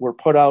papers that were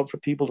put out for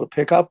people to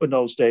pick up in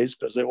those days,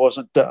 because there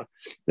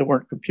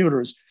weren't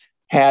computers,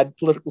 had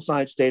Political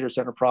Science Data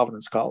Center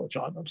Providence College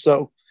on them.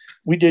 So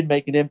we did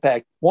make an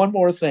impact. One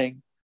more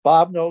thing.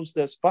 Bob knows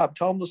this. Bob,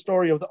 tell him the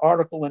story of the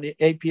article in the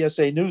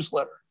APSA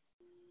newsletter.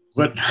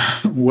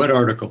 What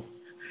article?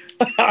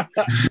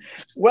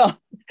 Well,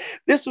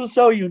 this was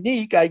so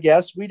unique, I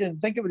guess. We didn't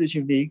think of it as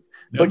unique,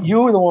 No. but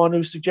you were the one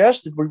who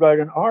suggested we write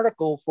an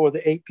article for the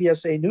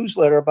APSA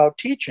newsletter about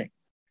teaching.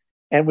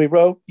 And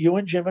you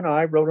and Jim and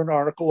I wrote an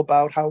article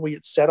about how we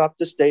had set up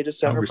this data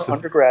center for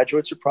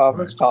undergraduates at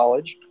Providence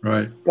College.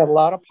 Right. Got a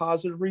lot of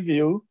positive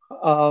review.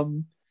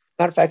 Matter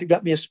of fact, it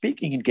got me a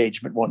speaking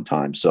engagement one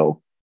time.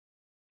 So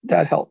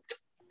that helped.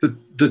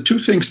 The two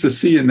things to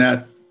see in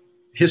that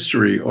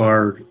history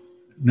are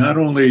not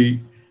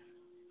only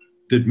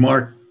did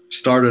Mark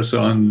start us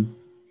on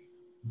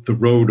the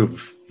road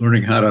of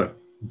learning how to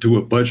do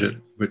a budget,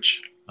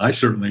 which I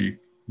certainly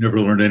never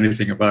learned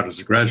anything about as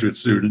a graduate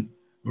student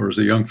or as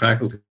a young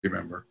faculty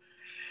member,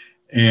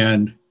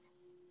 and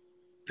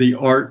the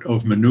art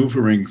of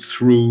maneuvering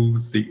through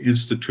the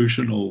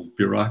institutional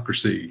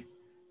bureaucracy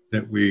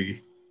that we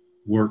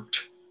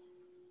worked,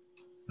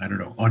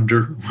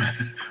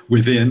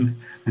 within,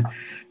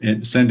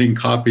 and sending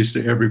copies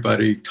to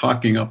everybody,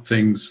 talking up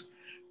things.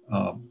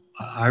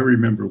 I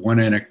remember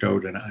one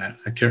anecdote, and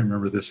I can't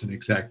remember this in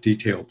exact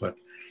detail, but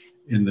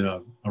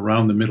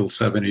around the middle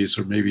 70s,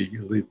 or maybe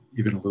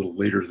even a little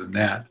later than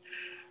that,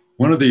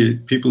 one of the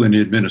people in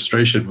the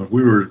administration, when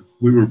we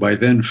were by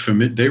then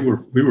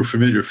we were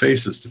familiar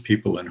faces to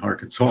people in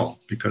Harkins Hall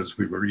because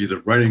we were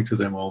either writing to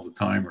them all the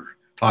time or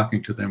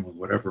talking to them or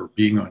whatever,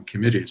 being on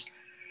committees.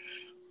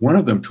 One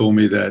of them told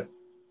me that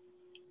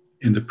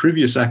in the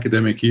previous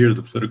academic year,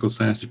 the political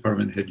science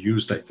department had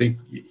used, I think,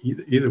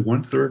 either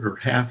 1/3 or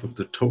half of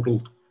the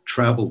total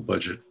travel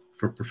budget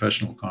for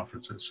professional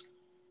conferences.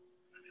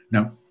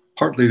 Now,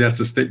 partly that's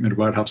a statement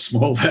about how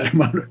small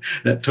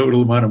that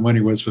total amount of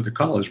money was for the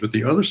college, but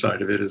the other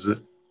side of it is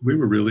that we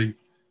were really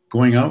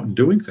going out and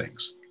doing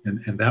things,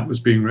 and that was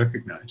being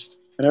recognized.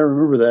 And I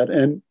remember that.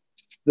 And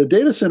the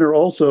data center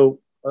also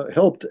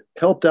helped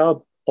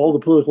out all the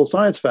political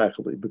science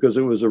faculty because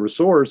it was a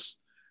resource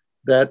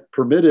that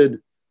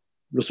permitted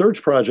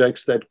research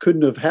projects that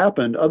couldn't have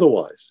happened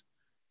otherwise.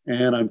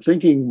 And I'm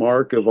thinking,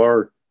 Mark, of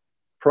our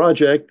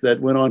project that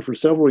went on for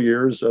several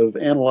years of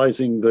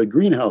analyzing the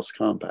greenhouse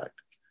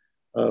compact,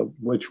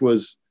 which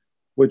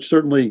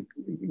certainly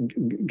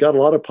got a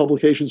lot of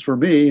publications for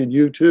me and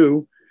you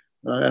too.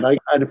 And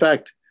in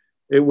fact,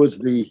 it was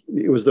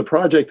the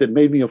project that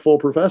made me a full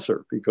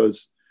professor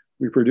because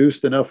we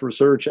produced enough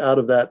research out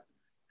of that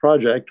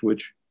project,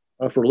 which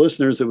for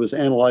listeners, it was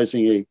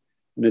analyzing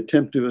an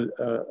attempt to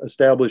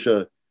establish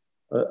a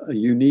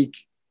unique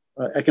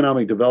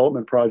economic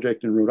development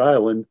project in Rhode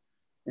Island.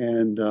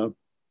 And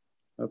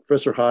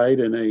Professor Hyde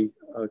and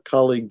a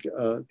colleague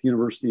at the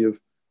University of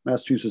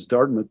Massachusetts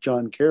Dartmouth,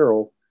 John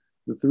Carroll,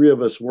 the three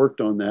of us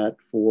worked on that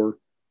for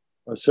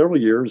several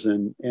years.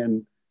 And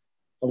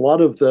a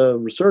lot of the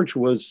research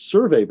was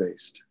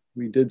survey-based.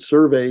 We did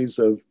surveys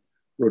of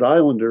Rhode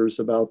Islanders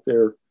about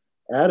their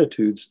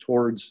attitudes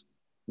towards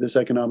this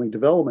economic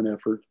development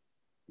effort.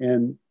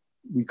 And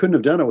we couldn't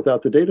have done it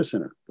without the data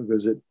center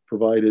because it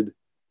provided,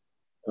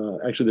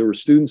 actually there were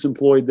students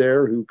employed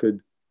there who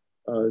could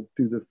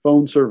do the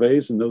phone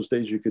surveys. In those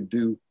days you could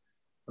do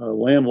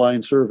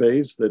landline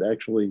surveys that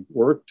actually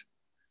worked.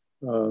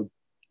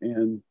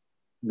 And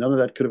none of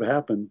that could have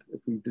happened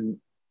if we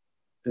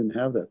didn't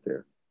have that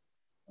there.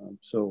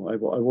 So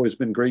I've always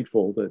been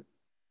grateful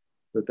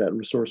that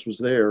resource was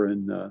there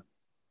and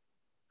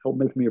helped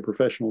make me a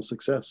professional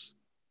success.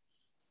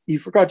 you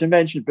forgot to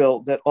mention,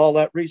 Bill, that all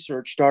that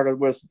research started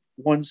with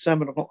one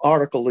seminal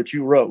article that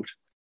you wrote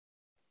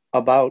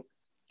about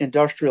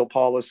industrial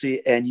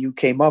policy, and you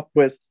came up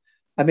with,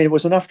 I mean, it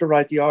was enough to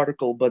write the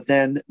article, but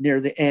then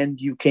near the end,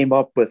 you came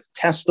up with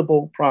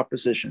testable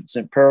propositions,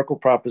 empirical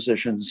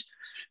propositions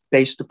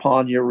based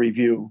upon your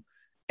review.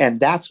 And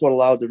that's what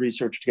allowed the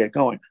research to get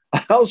going.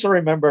 I also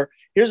remember,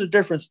 here's a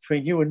difference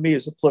between you and me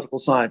as a political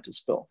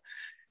scientist, Bill.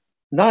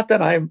 Not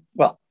that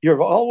you've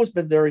always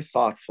been very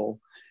thoughtful.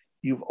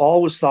 You've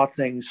always thought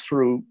things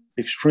through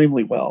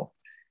extremely well,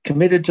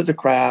 committed to the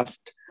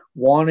craft,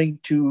 wanting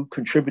to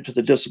contribute to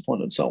the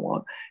discipline and so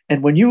on.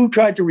 And when you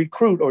tried to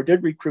recruit or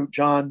did recruit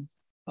John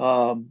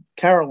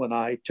Carroll and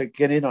I to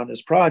get in on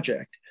this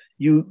project,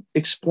 you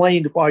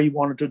explained why you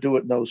wanted to do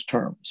it in those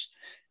terms.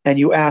 And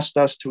you asked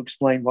us to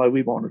explain why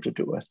we wanted to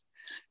do it.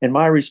 And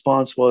my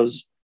response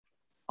was,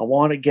 I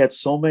want to get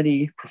so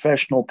many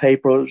professional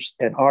papers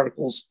and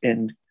articles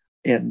in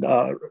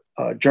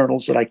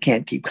journals that I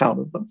can't keep count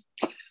of them.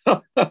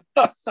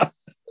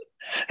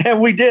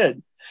 And we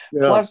did.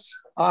 Yeah. Plus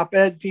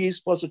op-ed piece,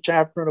 plus a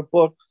chapter in a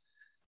book,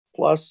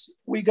 plus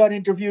we got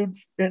interviewed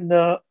in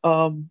the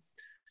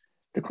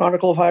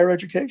Chronicle of Higher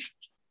Education.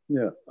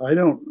 Yeah, I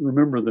don't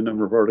remember the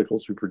number of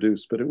articles we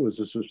produced, but it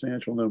was a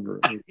substantial number.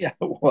 Yeah,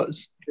 it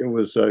was. It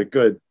was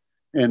good.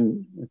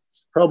 And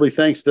it's probably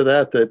thanks to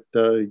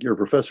that you're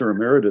Professor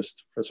Emeritus,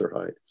 Professor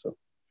Hyde. So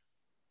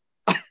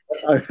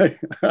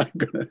I'm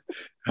gonna.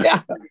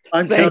 Yeah,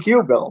 thank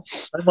you, Bill.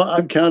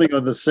 I'm counting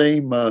on the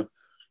same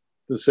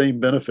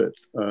benefit.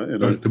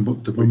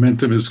 The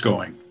momentum is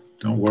going.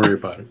 Don't worry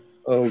about it.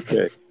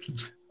 Okay.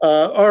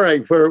 All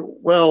right.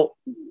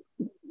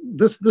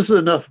 This is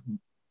enough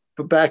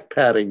back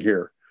patting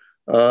here.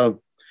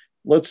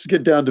 Let's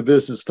get down to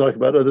business, talk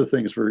about other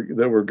things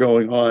that were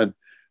going on.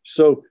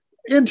 So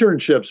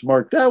internships,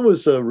 Mark, that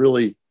was a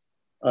really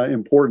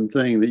important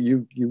thing that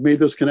you made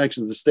those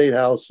connections at the State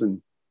House,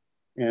 and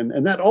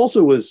that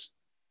also was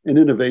an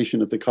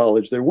innovation at the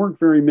college. There weren't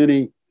very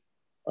many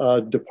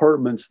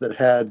departments that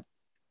had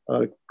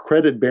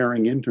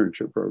credit-bearing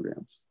internship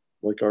programs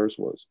like ours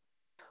was.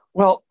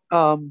 Well,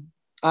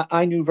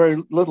 I knew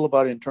very little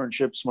about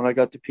internships when I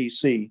got to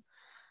PC.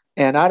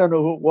 And I don't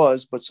know who it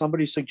was, but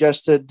somebody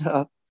suggested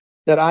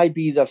that I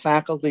be the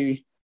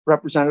faculty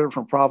representative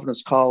from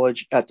Providence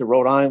College at the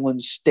Rhode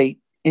Island State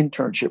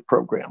Internship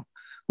Program,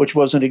 which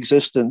was in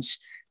existence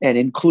and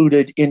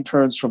included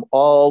interns from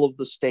all of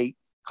the state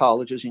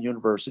colleges and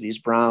universities,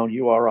 Brown,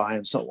 URI,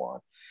 and so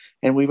on.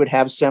 And we would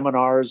have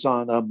seminars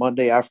on a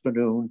Monday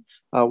afternoon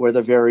where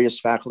the various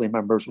faculty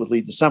members would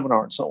lead the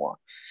seminar and so on.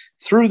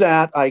 Through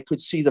that, I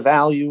could see the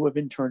value of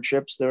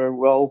internships. They're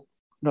well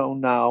known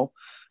now.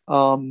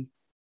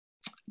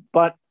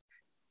 But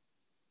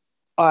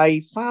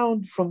I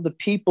found from the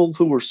people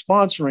who were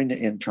sponsoring the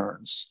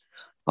interns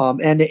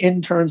and the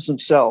interns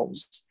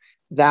themselves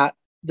that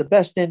the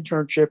best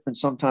internship and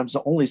sometimes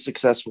the only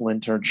successful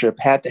internship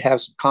had to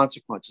have some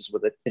consequences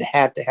with it. It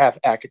had to have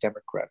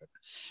academic credit.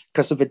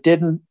 Because if it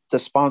didn't, the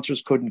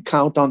sponsors couldn't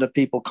count on the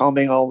people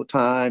coming all the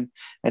time,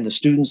 and the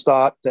students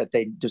thought that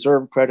they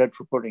deserved credit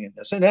for putting in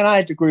this. And then I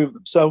had to agree with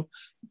them. So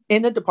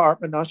in the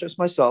department, not just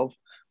myself,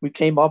 we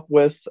came up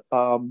with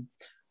a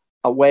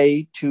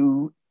way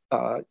to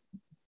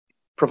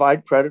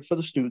provide credit for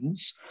the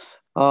students.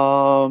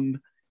 And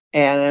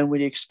then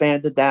we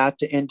expanded that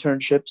to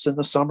internships in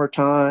the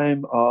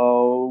summertime.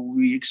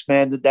 We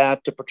expanded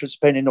that to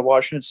participate in the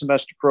Washington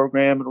Semester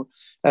Program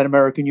at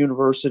American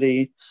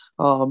University.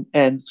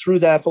 And through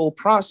that whole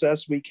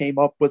process, we came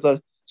up with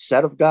a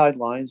set of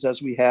guidelines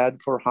as we had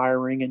for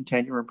hiring and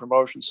tenure and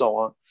promotion, so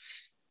on.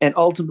 And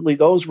ultimately,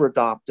 those were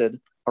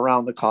adopted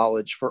around the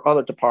college for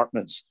other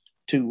departments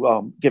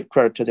to give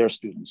credit to their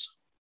students.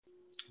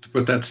 To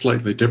put that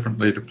slightly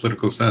differently, the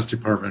political science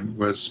department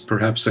was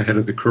perhaps ahead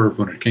of the curve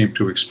when it came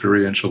to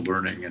experiential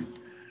learning and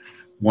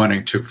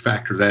wanting to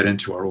factor that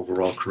into our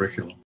overall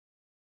curriculum.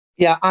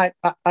 Yeah,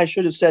 I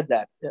should have said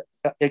that.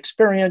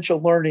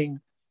 Experiential learning,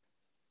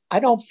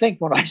 I don't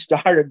think when I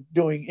started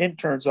doing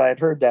interns, I had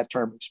heard that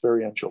term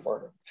experiential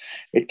learning.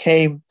 It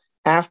came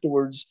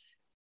afterwards.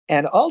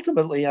 And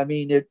ultimately, I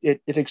mean,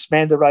 it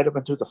expanded right up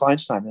into the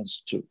Feinstein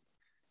Institute.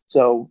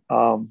 So,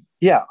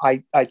 yeah,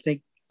 I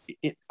think,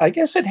 I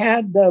guess it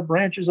had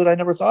branches that I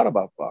never thought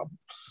about, Bob.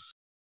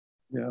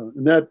 Yeah,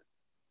 and that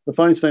the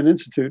Feinstein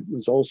Institute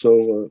was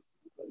also,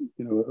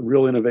 a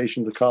real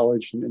innovation to the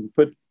college and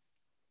put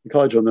the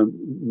college on the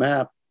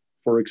map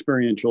for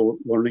experiential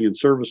learning and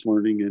service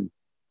learning.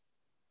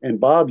 And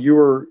Bob,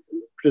 you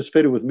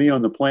participated with me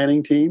on the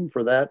planning team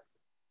for that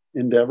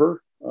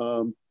endeavor,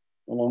 along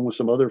with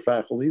some other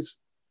faculty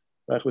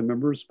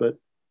members. But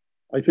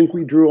I think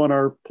we drew on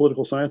our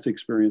political science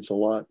experience a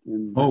lot.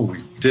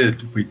 We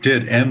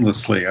did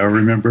endlessly. I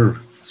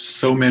remember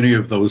so many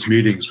of those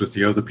meetings with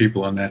the other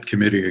people on that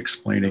committee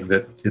explaining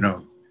that,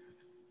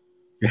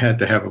 you had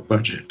to have a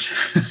budget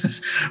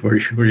or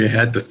you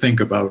had to think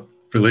about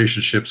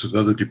relationships with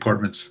other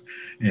departments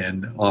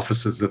and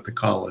offices at the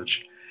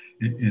college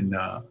in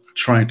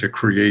trying to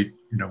create,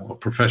 a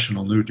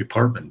professional new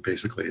department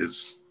basically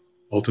is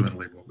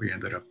ultimately what we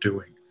ended up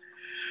doing.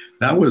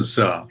 That was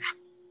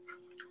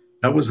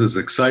as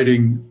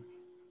exciting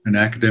an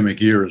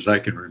academic year as I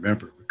can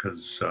remember,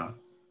 because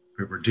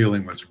we were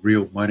dealing with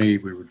real money.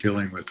 We were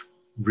dealing with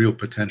real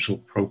potential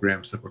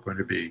programs that were going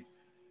to be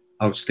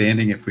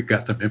outstanding if we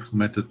got them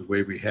implemented the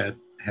way we had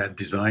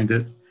designed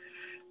it.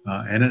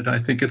 I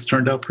think it's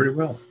turned out pretty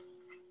well.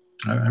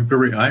 I'm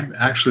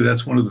actually,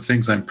 that's one of the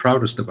things I'm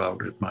proudest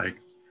about at my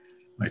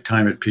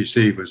time at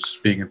PC, was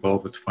being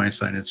involved with the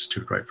Feinstein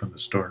Institute right from the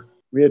start.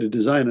 We had to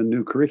design a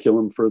new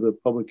curriculum for the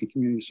public and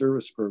community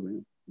service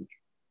program,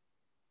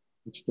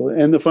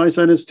 and the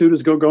Feinstein Institute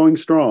is going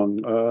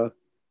strong,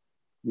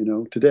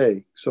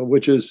 today. So,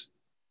 which is,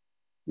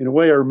 in a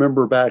way, I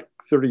remember back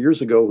 30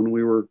 years ago when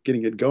we were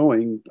getting it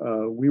going,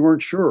 we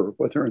weren't sure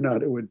whether or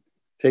not it would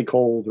take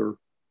hold or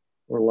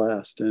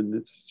last. And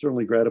it's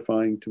certainly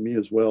gratifying to me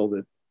as well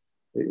that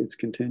it's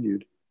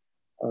continued.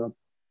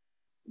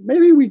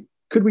 Maybe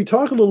could we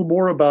talk a little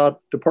more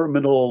about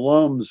departmental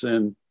alums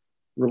and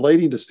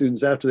relating to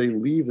students after they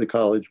leave the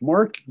college?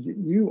 Mark,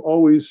 you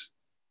always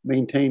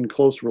maintain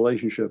close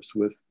relationships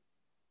with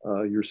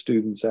your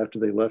students after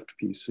they left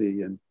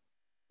PC,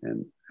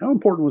 and how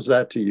important was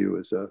that to you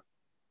as a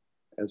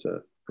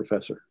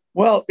professor?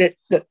 Well,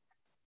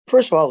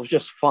 first of all, it was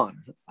just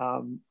fun.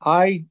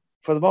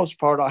 For the most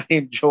part, I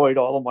enjoyed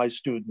all of my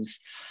students,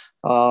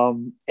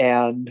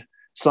 and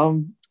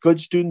some good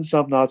students,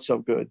 some not so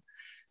good.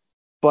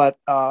 But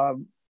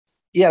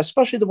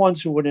especially the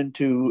ones who went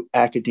into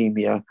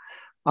academia,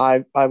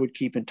 I would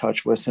keep in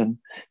touch with,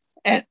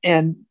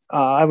 and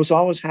I was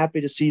always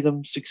happy to see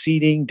them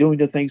succeeding, doing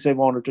the things they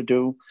wanted to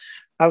do.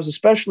 I was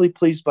especially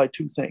pleased by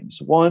two things.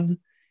 One,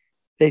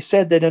 they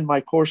said that in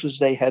my courses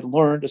they had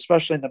learned,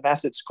 especially in the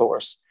methods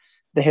course,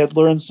 they had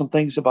learned some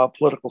things about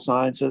political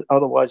science that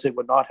otherwise they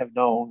would not have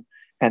known,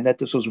 and that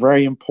this was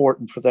very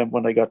important for them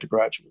when they got to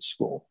graduate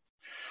school.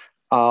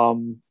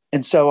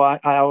 And so I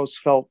always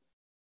felt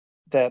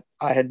that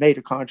I had made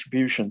a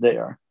contribution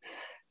there,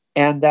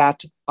 and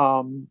that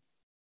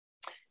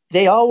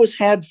they always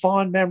had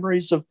fond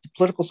memories of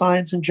political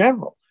science in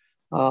general.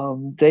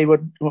 They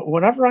would,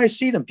 whenever I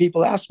see them,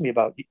 people ask me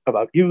about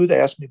you, they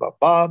ask me about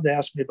Bob, they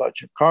ask me about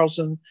Jim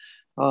Carlson.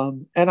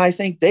 And I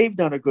think they've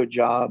done a good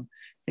job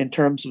in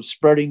terms of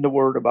spreading the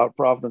word about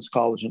Providence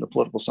College and the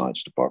political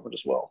science department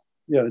as well.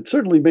 Yeah, it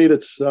certainly made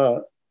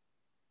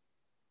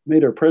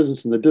our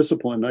presence in the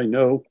discipline. I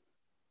know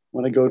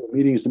when I go to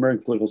meetings of the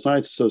American Political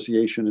Science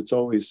Association, it's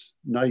always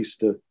nice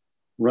to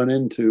run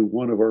into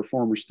one of our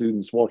former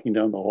students walking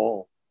down the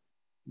hall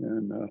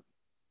and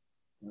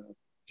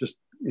just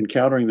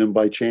encountering them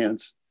by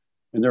chance.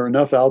 And there are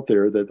enough out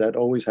there that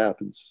always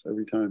happens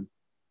every time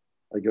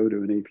I go to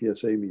an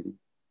APSA meeting.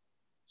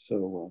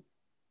 So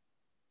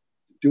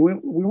do we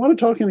want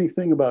to talk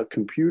anything about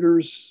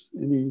computers?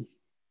 Any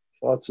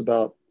thoughts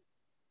about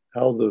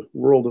how the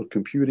world of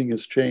computing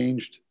has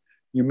changed?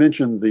 You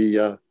mentioned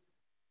the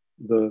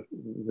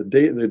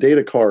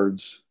data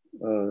cards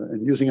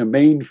and using a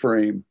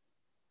mainframe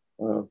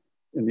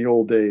in the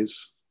old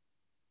days.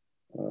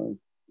 And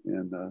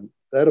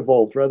that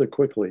evolved rather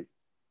quickly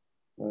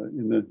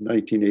in the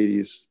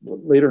 1980s,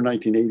 later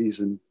 1980s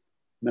and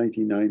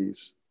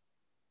 1990s.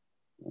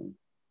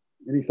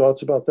 Any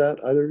thoughts about that,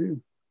 either of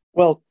you?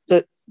 Well,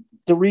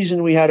 the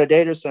reason we had a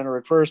data center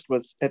at first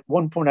was, at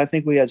one point, I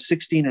think we had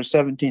 16 or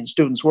 17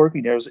 students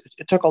working there.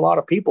 It took a lot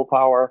of people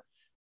power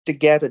to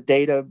get a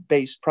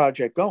data-based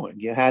project going.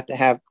 You had to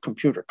have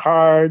computer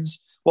cards.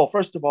 Well,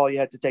 first of all, you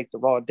had to take the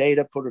raw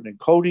data, put it in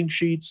coding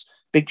sheets,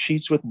 big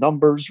sheets with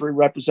numbers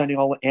representing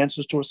all the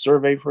answers to a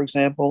survey, for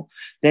example.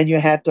 Then you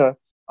had to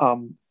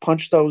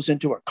punch those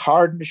into a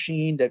card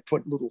machine that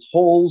put little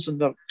holes in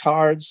the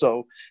cards.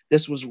 So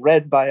this was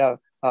read by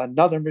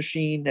another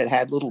machine that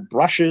had little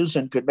brushes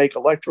and could make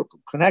electrical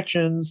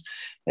connections.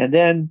 And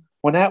then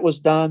when that was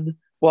done,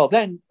 well,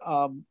 then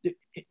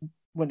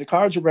when the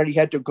cards were ready, you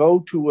had to go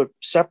to a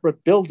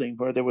separate building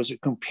where there was a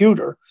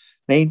computer,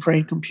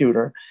 mainframe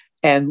computer,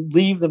 and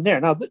leave them there.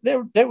 Now,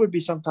 there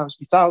would sometimes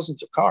be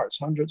thousands of cards,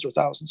 hundreds or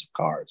thousands of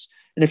cards.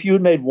 And if you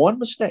had made one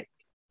mistake,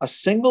 a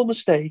single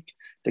mistake,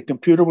 the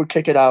computer would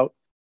kick it out,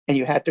 and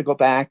you had to go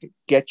back,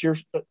 get your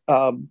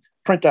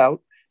printout,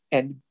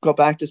 and go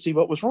back to see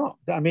what was wrong.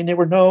 I mean, there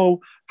were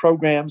no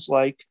programs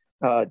like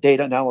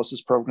data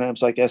analysis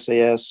programs like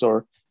SAS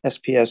or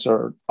SPS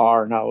or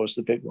R now is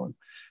the big one.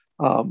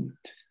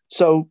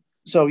 So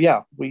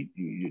yeah,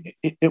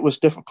 it was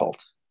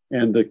difficult.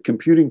 And the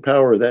computing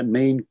power of that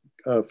main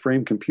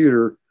frame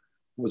computer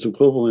was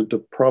equivalent to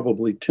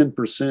probably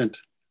 10%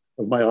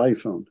 of my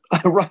iPhone.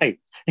 Right,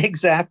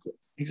 exactly.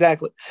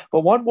 But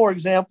one more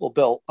example,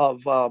 Bill,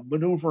 of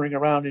maneuvering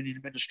around in the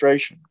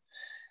administration.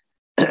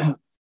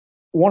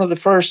 One of the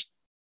first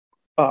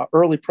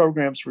early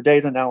programs for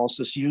data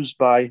analysis used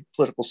by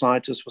political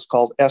scientists was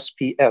called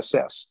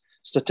SPSS,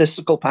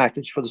 Statistical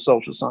Package for the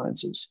Social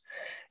Sciences.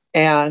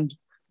 And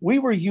we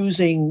were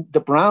using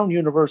the Brown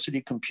University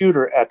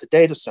computer at the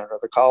data center.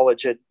 The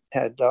college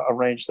had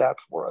arranged that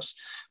for us.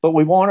 But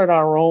we wanted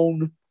our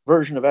own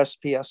version of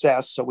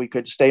SPSS so we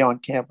could stay on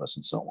campus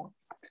and so on.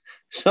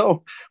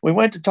 So we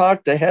went to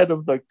talk to the head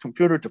of the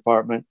computer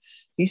department.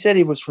 He said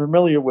he was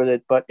familiar with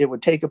it, but it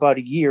would take about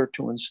a year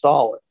to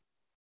install it.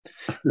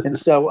 And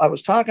so I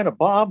was talking to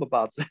Bob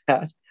about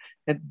that.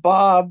 And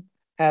Bob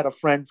had a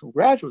friend from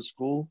graduate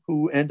school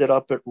who ended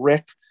up at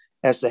RIC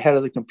as the head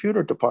of the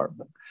computer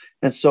department.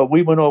 And so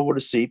we went over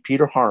to see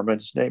Peter Harmon,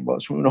 his name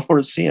was. We went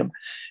over to see him.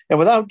 And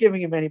without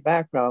giving him any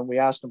background, we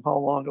asked him how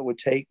long it would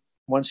take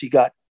once he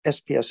got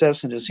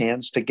SPSS in his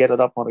hands to get it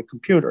up on a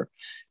computer.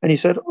 And he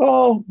said,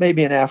 oh,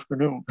 maybe an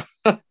afternoon.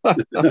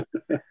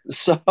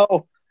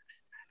 So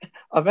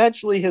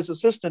eventually his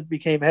assistant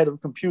became head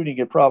of computing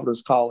at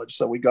Providence College.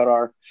 So we got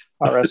our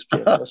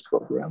SPSS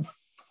program.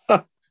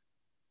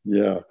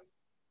 Yeah.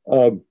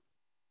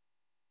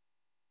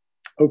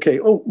 Okay.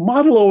 Oh,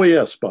 Model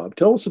OAS, Bob.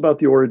 Tell us about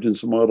the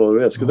origins of Model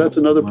OAS, because that's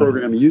another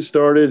program you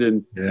started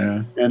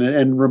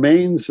and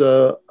remains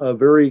a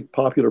very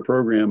popular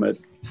program at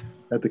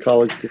the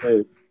college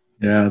today.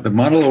 Yeah, the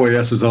Model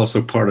OAS is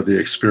also part of the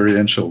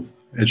experiential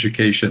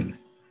education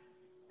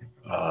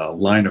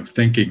line of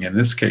thinking. In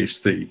this case,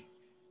 the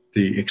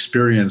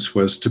experience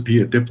was to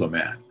be a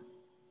diplomat.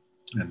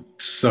 And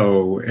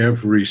so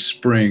every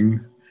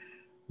spring,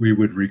 we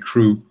would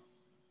recruit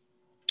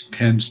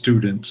 10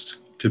 students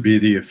to be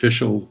the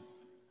official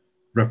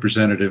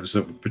representatives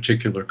of a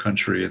particular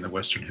country in the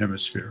Western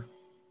Hemisphere,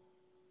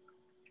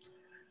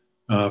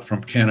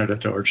 from Canada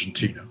to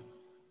Argentina.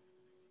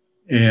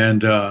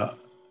 And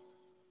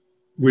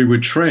we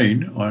would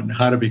train on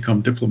how to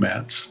become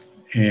diplomats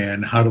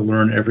and how to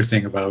learn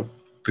everything about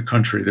the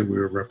country that we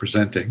were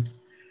representing,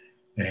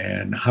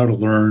 and how to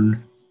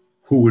learn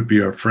who would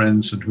be our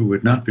friends and who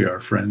would not be our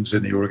friends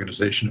in the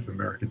Organization of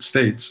American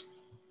States.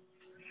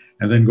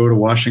 And then go to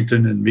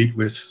Washington and meet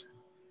with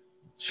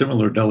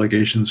similar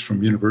delegations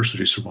from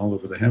universities from all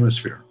over the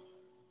hemisphere.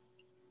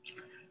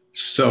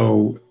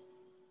 So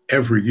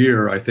every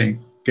year, I think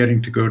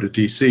getting to go to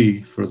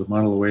DC for the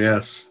Model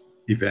OAS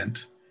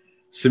event,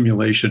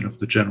 simulation of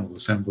the General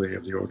Assembly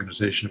of the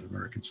Organization of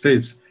American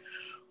States,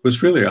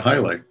 was really a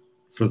highlight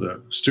for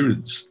the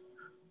students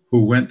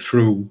who went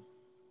through,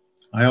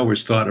 I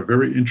always thought, a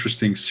very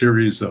interesting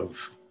series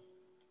of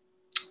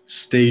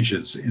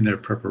stages in their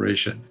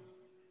preparation.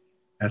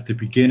 At the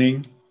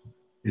beginning,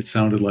 it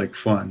sounded like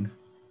fun.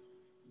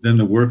 Then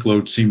the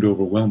workload seemed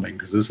overwhelming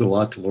because there's a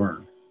lot to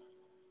learn.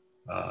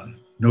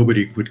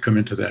 Nobody would come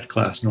into that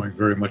class knowing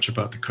very much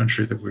about the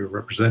country that we were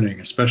representing,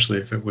 especially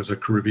if it was a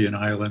Caribbean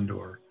island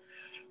or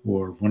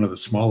one of the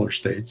smaller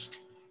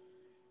states.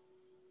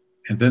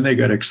 And then they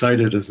got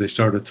excited as they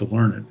started to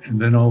learn it.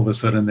 And then all of a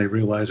sudden they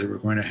realized they were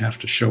going to have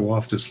to show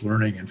off this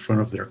learning in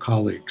front of their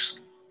colleagues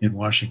in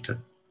Washington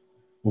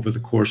over the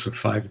course of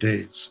 5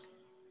 days.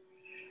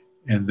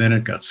 And then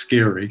it got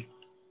scary.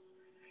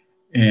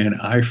 And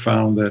I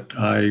found that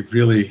I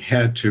really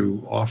had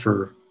to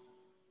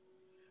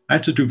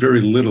do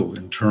very little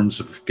in terms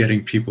of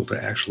getting people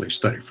to actually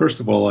study. First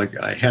of all,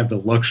 I had the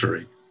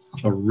luxury,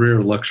 a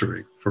rare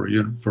luxury for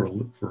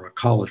a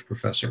college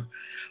professor,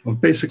 of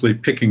basically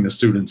picking the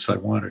students I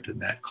wanted in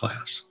that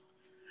class.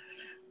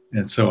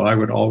 And so I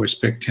would always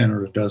pick 10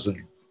 or a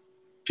dozen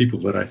people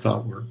that I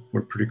thought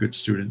were pretty good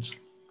students,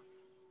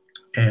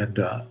 and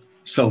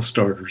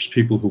self-starters,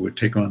 people who would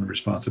take on the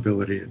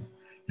responsibility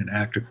and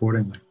act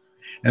accordingly.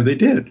 And they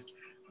did.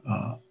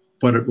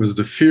 But it was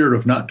the fear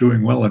of not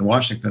doing well in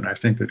Washington, I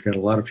think, that got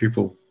a lot of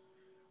people,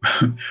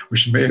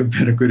 which may have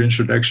been a good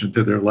introduction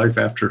to their life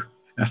after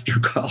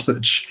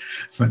college,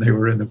 when they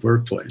were in the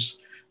workplace,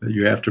 that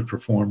you have to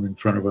perform in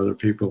front of other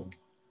people.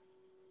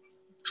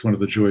 It's one of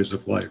the joys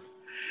of life.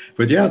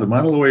 But yeah, the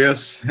Model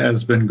OAS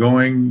has been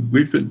going.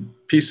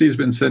 PC's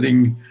been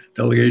sending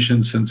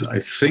delegations since, I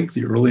think,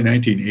 the early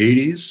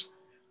 1980s.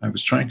 I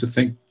was trying to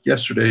think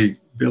yesterday,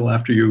 Bill,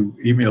 after you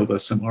emailed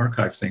us some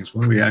archive things,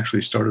 when we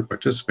actually started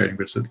participating,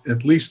 but it's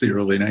at least the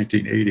early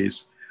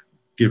 1980s,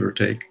 give or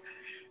take.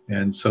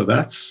 And so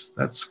that's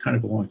kind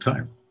of a long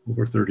time,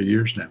 over 30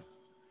 years now.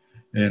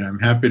 And I'm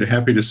happy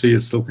to see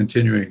it still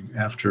continuing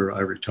after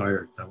I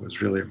retired. That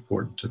was really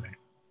important to me.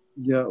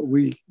 Yeah,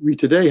 we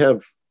today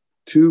have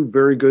two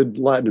very good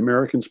Latin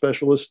American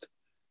specialists,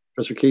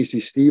 Professor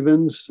Casey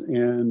Stevens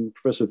and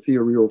Professor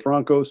Theo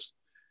Rio-Francos.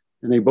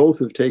 And they both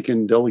have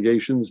taken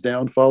delegations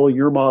down following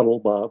your model,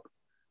 Bob,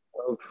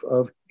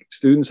 of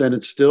students. And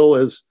it's still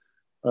as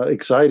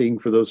exciting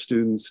for those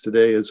students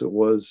today as it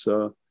was,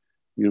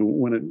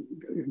 when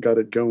it got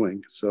it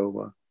going.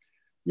 So,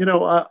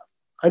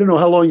 I don't know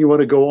how long you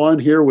want to go on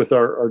here with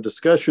our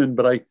discussion,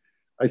 but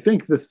I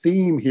think the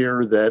theme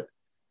here that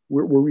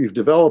we're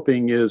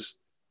developing is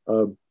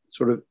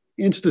sort of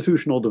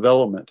institutional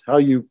development, how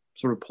you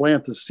sort of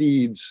plant the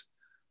seeds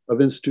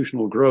of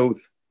institutional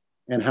growth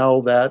and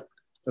how that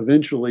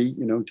eventually,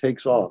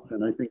 takes off.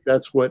 And I think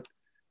that's what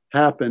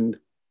happened,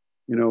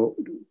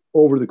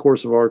 over the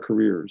course of our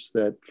careers,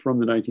 that from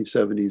the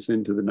 1970s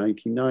into the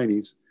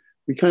 1990s,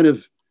 we kind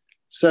of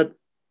set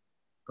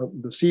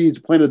the seeds,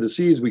 planted the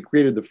seeds, we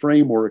created the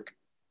framework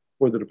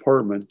for the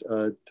department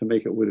to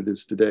make it what it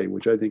is today,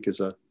 which I think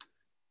is a,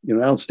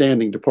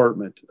 outstanding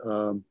department.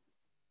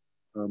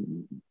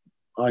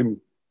 I'm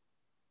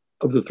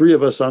of the three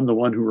of us, I'm the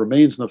one who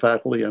remains in the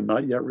faculty. I'm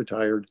not yet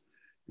retired.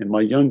 And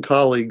my young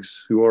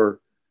colleagues who are,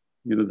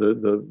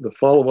 the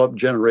follow-up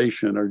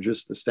generation are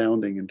just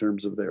astounding in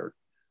terms of their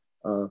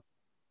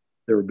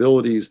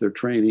abilities, their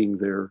training,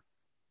 their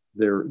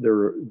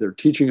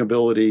teaching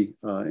ability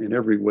in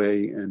every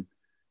way. And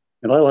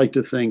I like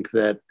to think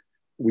that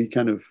we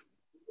kind of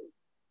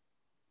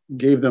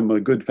gave them a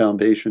good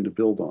foundation to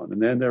build on,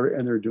 and then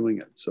they're doing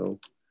it. So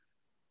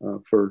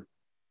for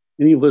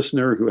any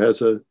listener who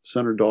has a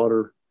son or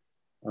daughter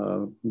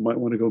who might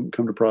want to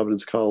come to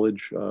Providence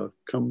College,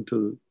 come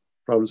to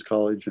Providence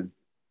College and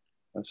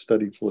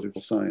study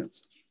political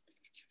science.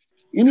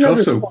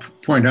 Also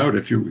point out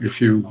if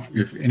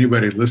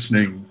anybody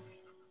listening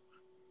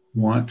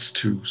wants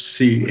to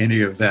see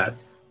any of that,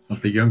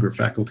 of the younger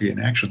faculty in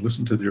action,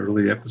 listen to the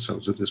early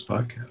episodes of this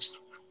podcast.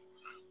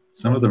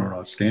 Some of them are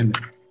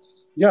outstanding.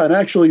 Yeah, and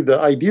actually the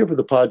idea for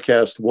the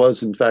podcast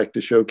was, in fact,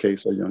 to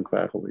showcase our young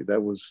faculty.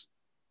 That was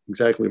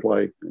exactly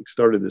why I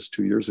started this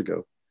 2 years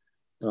ago.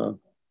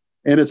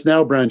 And it's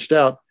now branched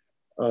out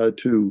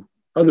to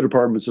other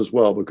departments as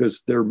well,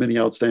 because there are many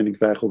outstanding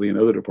faculty in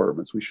other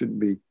departments. We shouldn't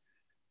be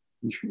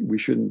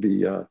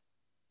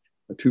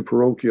too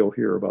parochial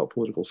here about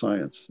political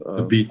science.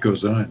 The beat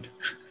goes on.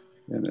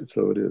 And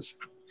so it is.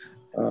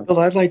 Well,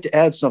 I'd like to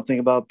add something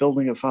about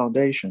building a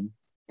foundation.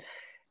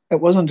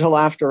 It wasn't until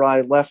after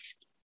I left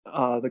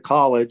the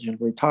college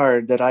and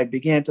retired that I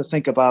began to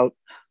think about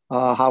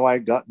how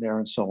I'd gotten there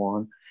and so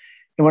on.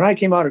 And when I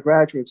came out of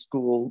graduate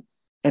school,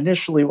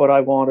 initially what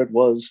I wanted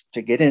was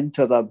to get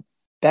onto the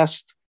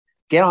best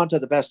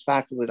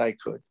faculty that I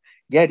could,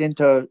 get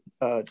into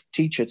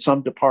teach at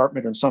some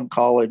department in some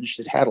college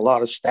that had a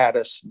lot of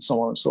status and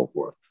so on and so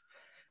forth.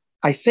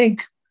 I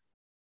think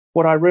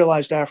what I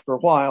realized after a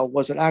while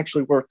was it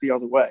actually worked the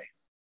other way.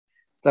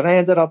 That I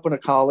ended up in a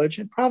college,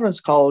 and Providence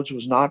College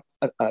was not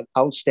an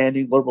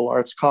outstanding liberal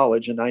arts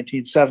college in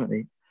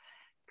 1970,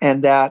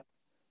 and that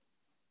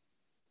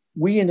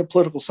we in the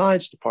political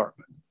science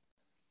department,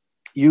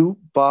 you,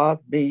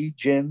 Bob, me,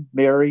 Jim,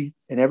 Mary,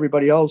 and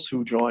everybody else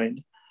who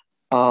joined,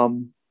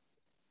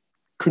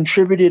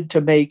 contributed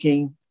to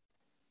making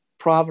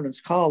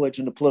Providence College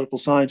and the political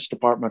science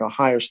department a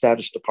higher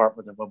status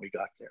department than when we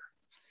got there.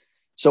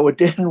 So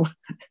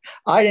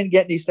I didn't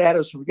get any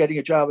status from getting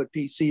a job at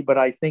PC, but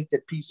I think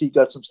that PC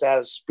got some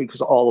status because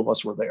all of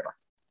us were there.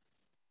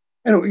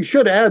 And we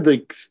should add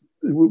that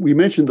we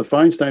mentioned the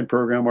Feinstein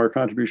program, our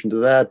contribution to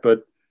that,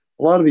 but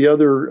a lot of the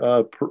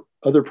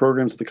other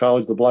programs at the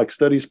college, the Black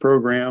Studies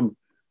program,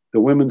 the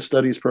Women's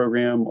Studies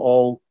program,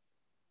 all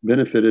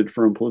benefited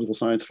from political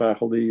science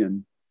faculty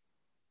and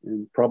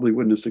probably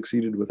wouldn't have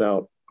succeeded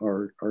without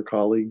our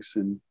colleagues.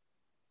 And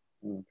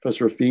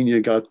Professor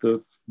Afenia got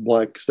the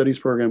Black Studies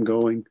program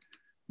going.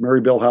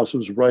 Mary Bellhouse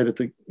was right at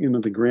the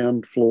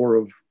ground floor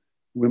of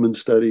women's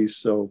studies.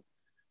 So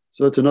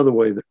that's another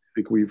way that I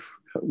think we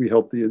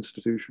helped the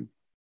institution.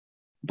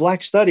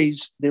 Black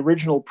Studies, the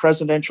original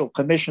presidential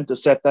commission to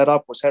set that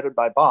up was headed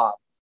by Bob.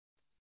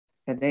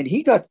 And then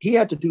he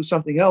had to do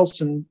something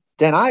else. And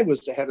then I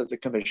was the head of the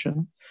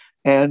commission.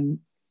 And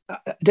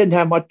it didn't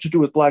have much to do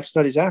with Black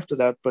Studies after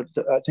that, but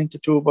I think the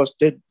two of us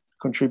did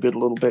contribute a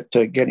little bit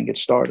to getting it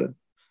started.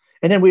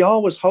 And then we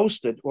always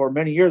hosted, or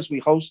many years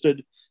we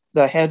hosted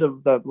the head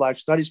of the Black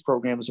Studies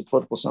program as a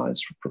political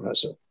science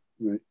professor.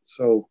 Right.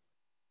 So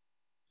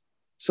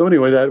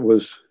anyway, that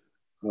was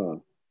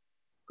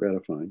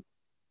gratifying.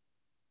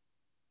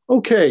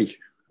 Okay.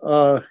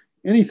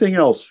 Anything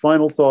else?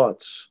 Final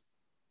thoughts,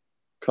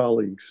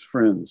 colleagues,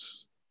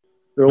 friends?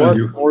 There are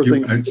lots more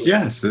things.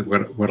 Yes.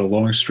 What a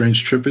long,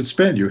 strange trip it's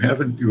been. You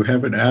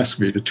haven't asked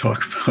me to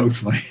talk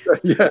about my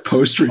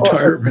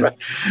post-retirement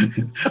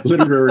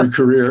literary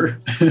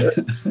career.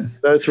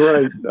 That's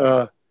right.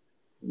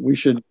 We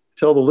should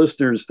tell the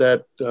listeners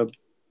that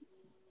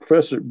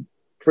Professor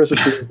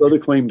Pierce's other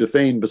claim to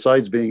fame,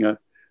 besides being a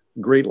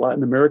great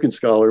Latin American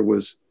scholar,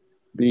 was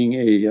being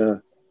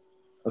a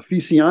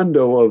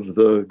aficionado of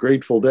the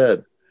Grateful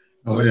Dead.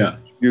 Oh yeah,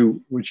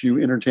 which you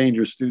entertained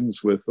your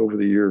students with over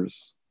the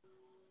years.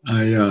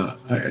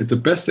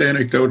 The best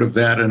anecdote of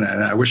that, and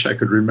I wish I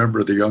could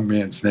remember the young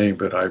man's name,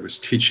 but I was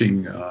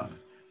teaching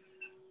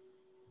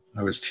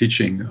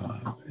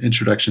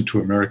Introduction to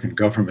American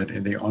Government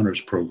in the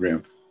honors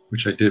program,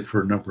 which I did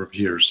for a number of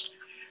years.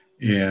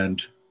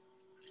 And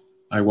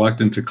I walked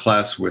into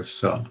class with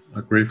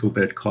a Grateful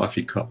Dead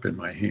coffee cup in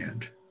my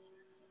hand.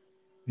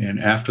 And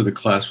after the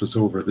class was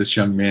over, this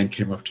young man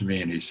came up to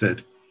me and he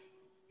said,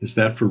 "Is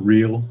that for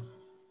real?"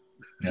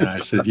 And I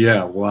said,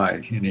 "Yeah, why?"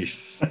 And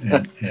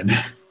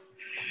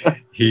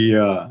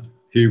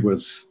he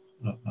was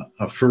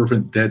a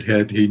fervent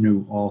Deadhead. He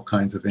knew all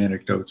kinds of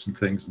anecdotes and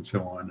things and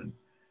so on.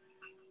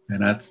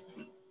 And that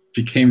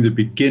became the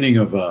beginning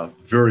of a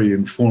very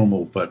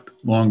informal but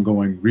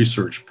long-going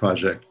research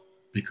project,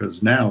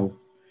 because now,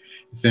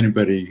 if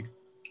anybody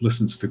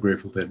listens to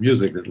Grateful Dead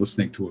music, they're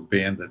listening to a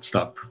band that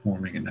stopped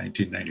performing in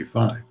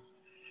 1995.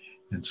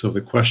 And so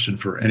the question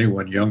for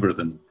anyone younger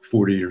than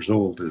 40 years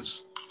old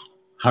is,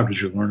 how did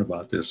you learn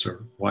about this?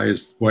 Or why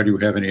do you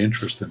have any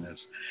interest in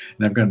this?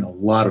 And I've gotten a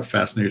lot of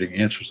fascinating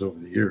answers over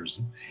the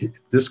years.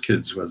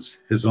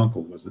 His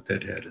uncle was a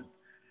deadhead. And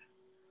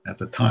at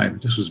the time,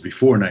 this was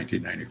before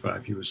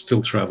 1995, he was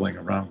still traveling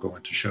around,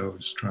 going to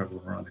shows,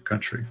 traveling around the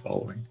country,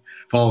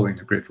 following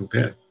the Grateful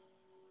Dead.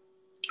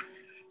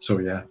 So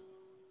yeah,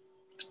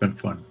 it's been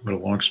fun. What a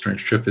long,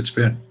 strange trip it's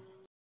been.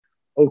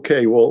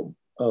 Okay, well,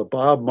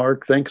 Bob,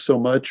 Mark, thanks so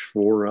much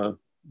for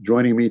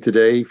joining me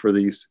today for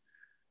this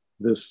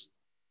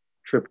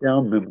trip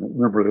down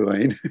memory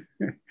lane.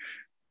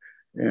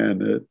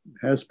 And it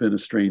has been a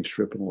strange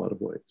trip in a lot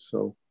of ways.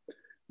 So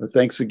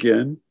thanks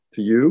again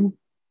to you,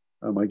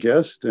 my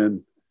guest,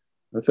 and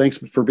thanks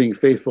for being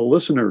faithful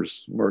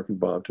listeners, Mark and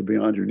Bob, to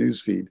Beyond Your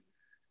Newsfeed.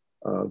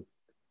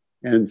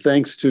 And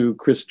thanks to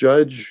Chris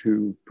Judge,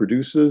 who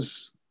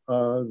produces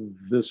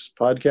this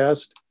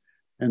podcast.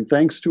 And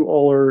thanks to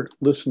all our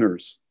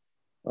listeners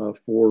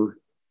for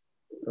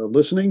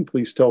listening.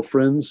 Please tell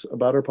friends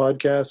about our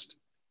podcast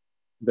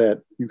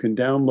that you can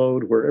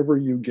download wherever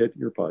you get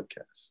your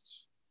podcasts.